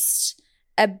surprised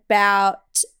about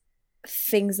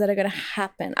things that are going to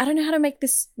happen. I don't know how to make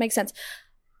this make sense.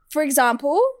 For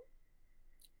example,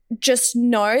 just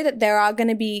know that there are going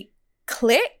to be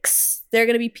cliques. There are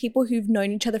going to be people who've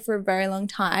known each other for a very long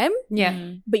time.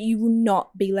 Yeah. But you will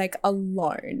not be like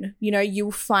alone. You know,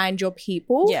 you'll find your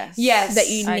people Yes. that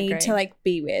you I need agree. to like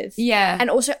be with. Yeah. And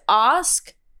also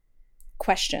ask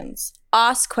questions.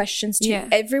 Ask questions to Yeah.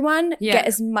 everyone. Yeah. Get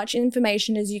as much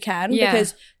information as you can Yeah.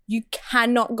 because you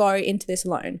cannot go into this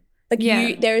alone. Like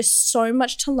Yeah. there is so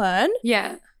much to learn,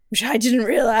 Yeah. which I didn't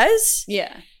realize.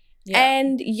 Yeah.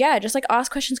 And just like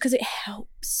ask questions because it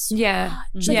helps. Yeah.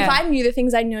 Just like Yeah. if I knew the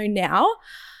things I know now,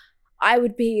 I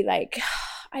would be like,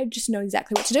 I just know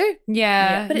exactly what to do.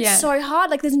 Yeah. But it's so hard.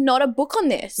 Like there's not a book on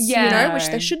this, Yeah. you know, which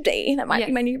there should be. That might Yeah.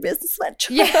 be my new business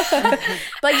venture. Yeah.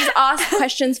 Like just ask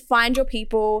questions, find your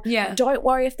people. Yeah. Don't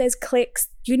worry if there's clicks.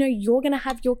 You know, you're going to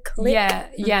have your click. Yeah.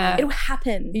 Yeah. It'll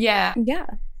happen. Yeah. Yeah.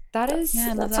 That is,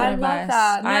 Yeah, I love I that love advice.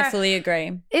 that. I No, fully agree.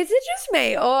 is it just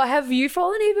me, or have you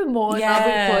fallen even more in love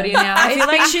with Yeah. Claudia now? I feel It's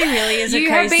like been- she really is a you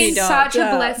have coasty been dog. such a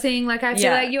Yeah. blessing. Like I feel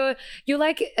Yeah. like you're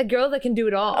like a girl that can do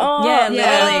it all. Oh, Yeah,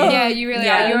 literally. Yeah, you really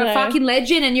Yeah. are. You're a No. fucking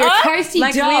legend, and you're a coasty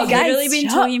Like dog. we've literally Guys, been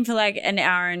stop. talking for like an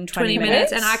hour and 20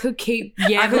 minutes. and I could keep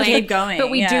I could keep going, but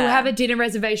we do yeah. have a dinner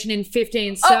reservation in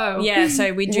 15, so Yeah,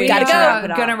 so we do We need gotta to go. wrap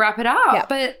it up. Gonna wrap it up. Yeah.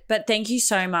 But But thank you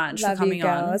so much Love for coming you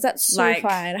girls. on. That's so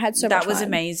fun. I had so much That was fun.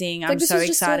 amazing. Like, I'm this so was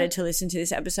just excited a- to listen to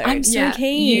this episode. I'm so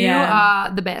keen. you Yeah. are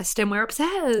the best, and we're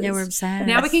obsessed. Yeah, we're obsessed.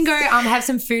 Now we can go have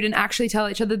some food and actually tell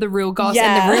each other the real goss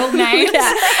Yeah. and the real names. Yeah.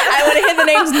 I want to hear the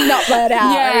names not blurred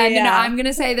out. Yeah, no, I'm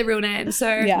gonna say the real name. So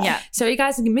Yeah. so you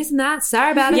guys are missing that.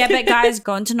 Sorry about it. Yeah, but guys,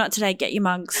 go on to Not Today, get your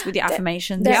mugs with your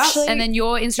affirmations. they're Yeah. actually- And then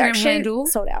your Instagram Actually handle.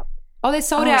 sold out. Oh, they're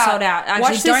sold Oh, out. sold out. Actually,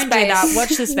 Watch this don't do that. space. Watch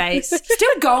the space.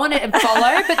 Still go on it and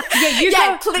follow, but yeah, you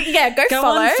go. Go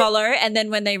follow. on, follow, and then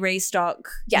when they restock,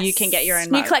 Yes. you can get your own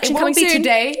New mug. collection It coming won't be soon.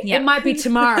 today. Yeah. It might be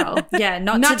tomorrow. Yeah,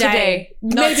 not Not today.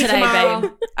 Not Maybe today, tomorrow.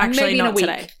 babe. Actually, Maybe in a not week.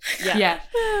 today. Yeah.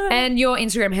 And your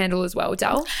Instagram handle as well,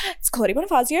 Del. It's Claudia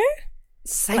Bonifazio.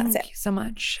 Thank That's you so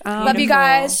much. Love you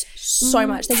guys so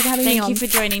much. Thank you for having me Thank on. you for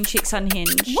joining Chicks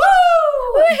Unhinged. Woo!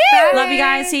 Bye. Love you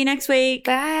guys. See you next week.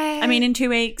 Bye. I mean, in 2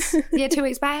 weeks. yeah, 2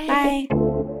 weeks. Bye. Bye.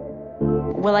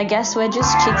 Well, I guess we're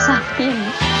just chicks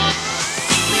unhinged.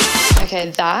 Okay,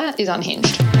 that is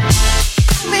unhinged.